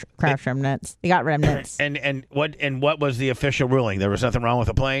 The crash remnants. They got remnants. And what was the official ruling? There was nothing wrong with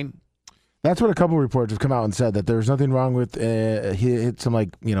the plane? That's what a couple reports have come out and said, that there was nothing wrong with he hit some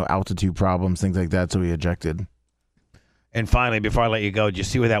altitude problems, things like that, so he ejected. And finally, before I let you go, did you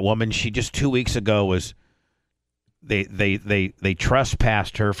see where that woman? She just 2 weeks ago was. They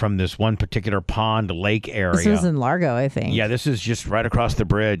trespassed her from this one particular pond lake area. This was in Largo, I think. Yeah, this is just right across the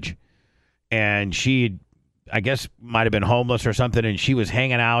bridge, and she, I guess, might have been homeless or something, and she was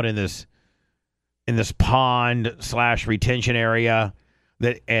hanging out in this pond / retention area.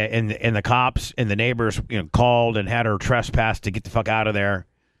 That and the cops and the neighbors called and had her trespassed to get the fuck out of there.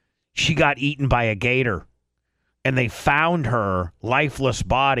 She got eaten by a gator, and they found her lifeless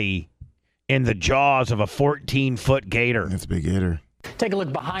body in the jaws of a 14-foot gator. That's a big gator. Take a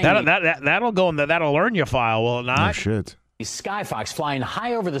look behind that'll go in that'll learn your file, will it not? No shit. Skyfox flying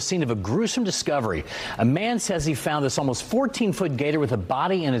high over the scene of a gruesome discovery. A man says he found this almost 14-foot gator with a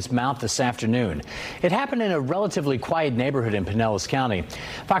body in its mouth this afternoon. It happened in a relatively quiet neighborhood in Pinellas County.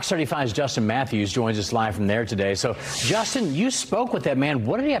 Fox 35's Justin Matthews joins us live from there today. So, Justin, you spoke with that man.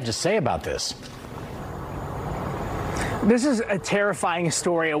 What did he have to say about this? This is a terrifying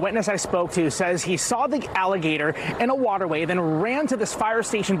story. A witness I spoke to says he saw the alligator in a waterway, then ran to this fire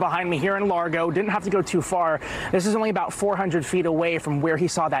station behind me here in Largo. Didn't have to go too far. This is only about 400 feet away from where he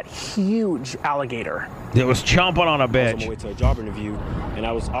saw that huge alligator. It was chomping on a bitch. I was on my way to a job interview, and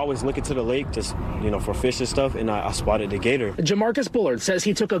I was always looking to the lake just, for fish and stuff, and I spotted the gator. Jamarcus Bullard says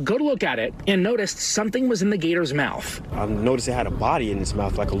he took a good look at it and noticed something was in the gator's mouth. I noticed it had a body in its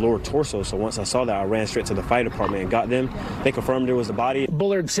mouth, like a lower torso, so once I saw that, I ran straight to the fire department and got them. They confirmed there was a body.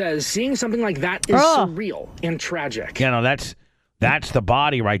 Bullard says seeing something like that is surreal and tragic. Yeah, no, that's the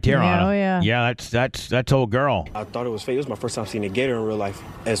body right there on him. Oh, yeah. Yeah, that's old girl. I thought it was fake. It was my first time seeing a gator in real life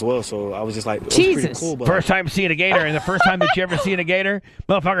as well, so I was just like, it was Jesus. pretty cool. But First time seeing a gator, and the first time that you ever seen a gator,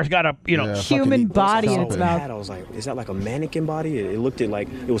 motherfucker's got a human body in its mouth. I was like, is that like a mannequin body? It looked like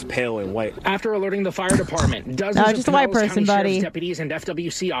it was pale and white. After alerting the fire department, dozens of just a white Pinellas person, County buddy. Sheriff's deputies and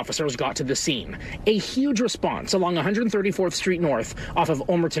FWC officers got to the scene. A huge response along 134th Street North off of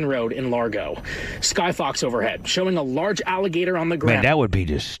Ulmerton Road in Largo. Skyfox overhead, showing a large alligator on the ground. Man, that would be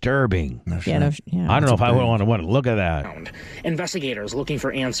disturbing. Yeah, I don't know if I would want to look at that. Investigators looking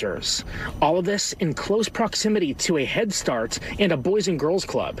for answers. All of this in close proximity to a Head Start and a Boys and Girls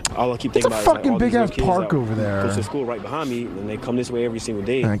Club. All I keep thinking about is fucking all these big ass little kids park that over there. Go to school right behind me, and they come this way every single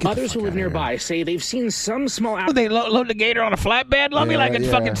day. Others who live nearby say they've seen some small. They load the gator on a flatbed, Lummy, like it's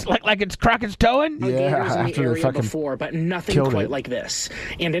fucking like it's Crockett's towing. Gators in the area before, but nothing quite like this,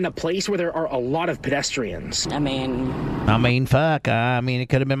 and in a place where there are a lot of pedestrians. I mean, fuck. It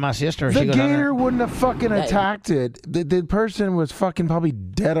could have been my sister. The She goes on there. gator wouldn't have fucking attacked it. The person was fucking probably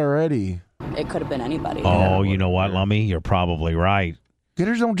dead already. It could have been anybody. Oh, you know what, Lummy? You're probably right.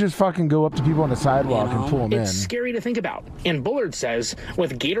 Gators don't just fucking go up to people on the sidewalk and pull them in. It's scary to think about. And Bullard says,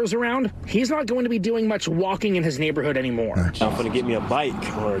 with gators around, he's not going to be doing much walking in his neighborhood anymore. I'm going to get me a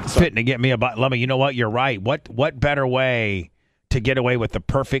bike or Fitting to get me a bike. Lummy, you know what? You're right. What better way to get away with the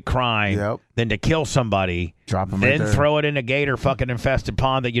perfect crime than to kill somebody, drop them then throw it in a gator fucking infested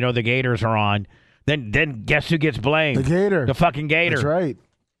pond that the gators are on. Then guess who gets blamed? The gator. The fucking gator. That's right.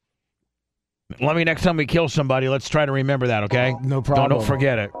 Let me next time we kill somebody, let's try to remember that, okay? No problem. Don't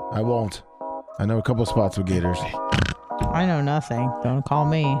forget it. I won't. I know a couple spots with gators. I know nothing. Don't call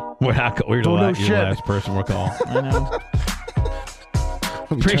me. We're the last person we'll call. I know.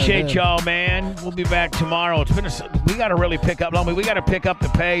 Appreciate y'all, man. We'll be back tomorrow. We got to really pick up. We got to pick up the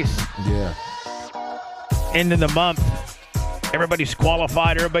pace. Yeah. End of the month. Everybody's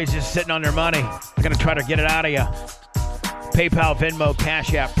qualified. Everybody's just sitting on their money. I'm going to try to get it out of you. PayPal, Venmo,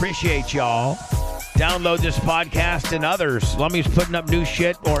 Cash App. Appreciate y'all. Download this podcast and others. Lummy's putting up new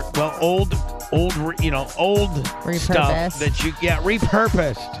shit or, well, old stuff that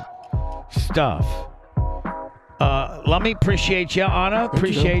repurposed stuff. Lummy, appreciate you. Anna,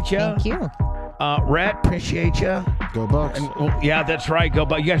 appreciate you. Thank you. Rhett, appreciate you. Go Bucks. Yeah, that's right. Go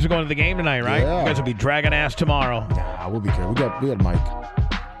Bucks. You guys are going to the game tonight, right? Yeah. You guys will be dragging ass tomorrow. Nah, we'll be good. We got Mike.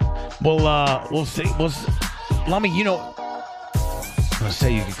 We'll see. Lummy, you know, I was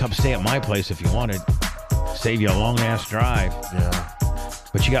say you could come stay at my place if you wanted. Save you a long ass drive. Yeah.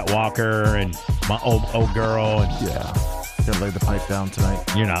 But you got Walker and my old girl and yeah. Gotta lay the pipe down tonight.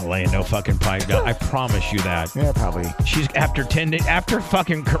 You're not laying no fucking pipe down. I promise you that. Yeah, probably. She's after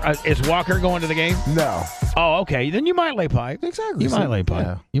fucking. Is Walker going to the game? No. Oh, okay. Then you might lay pipe. Exactly. You might lay pipe.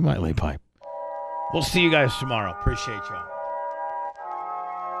 Yeah. You might lay pipe. We'll see you guys tomorrow. Appreciate y'all.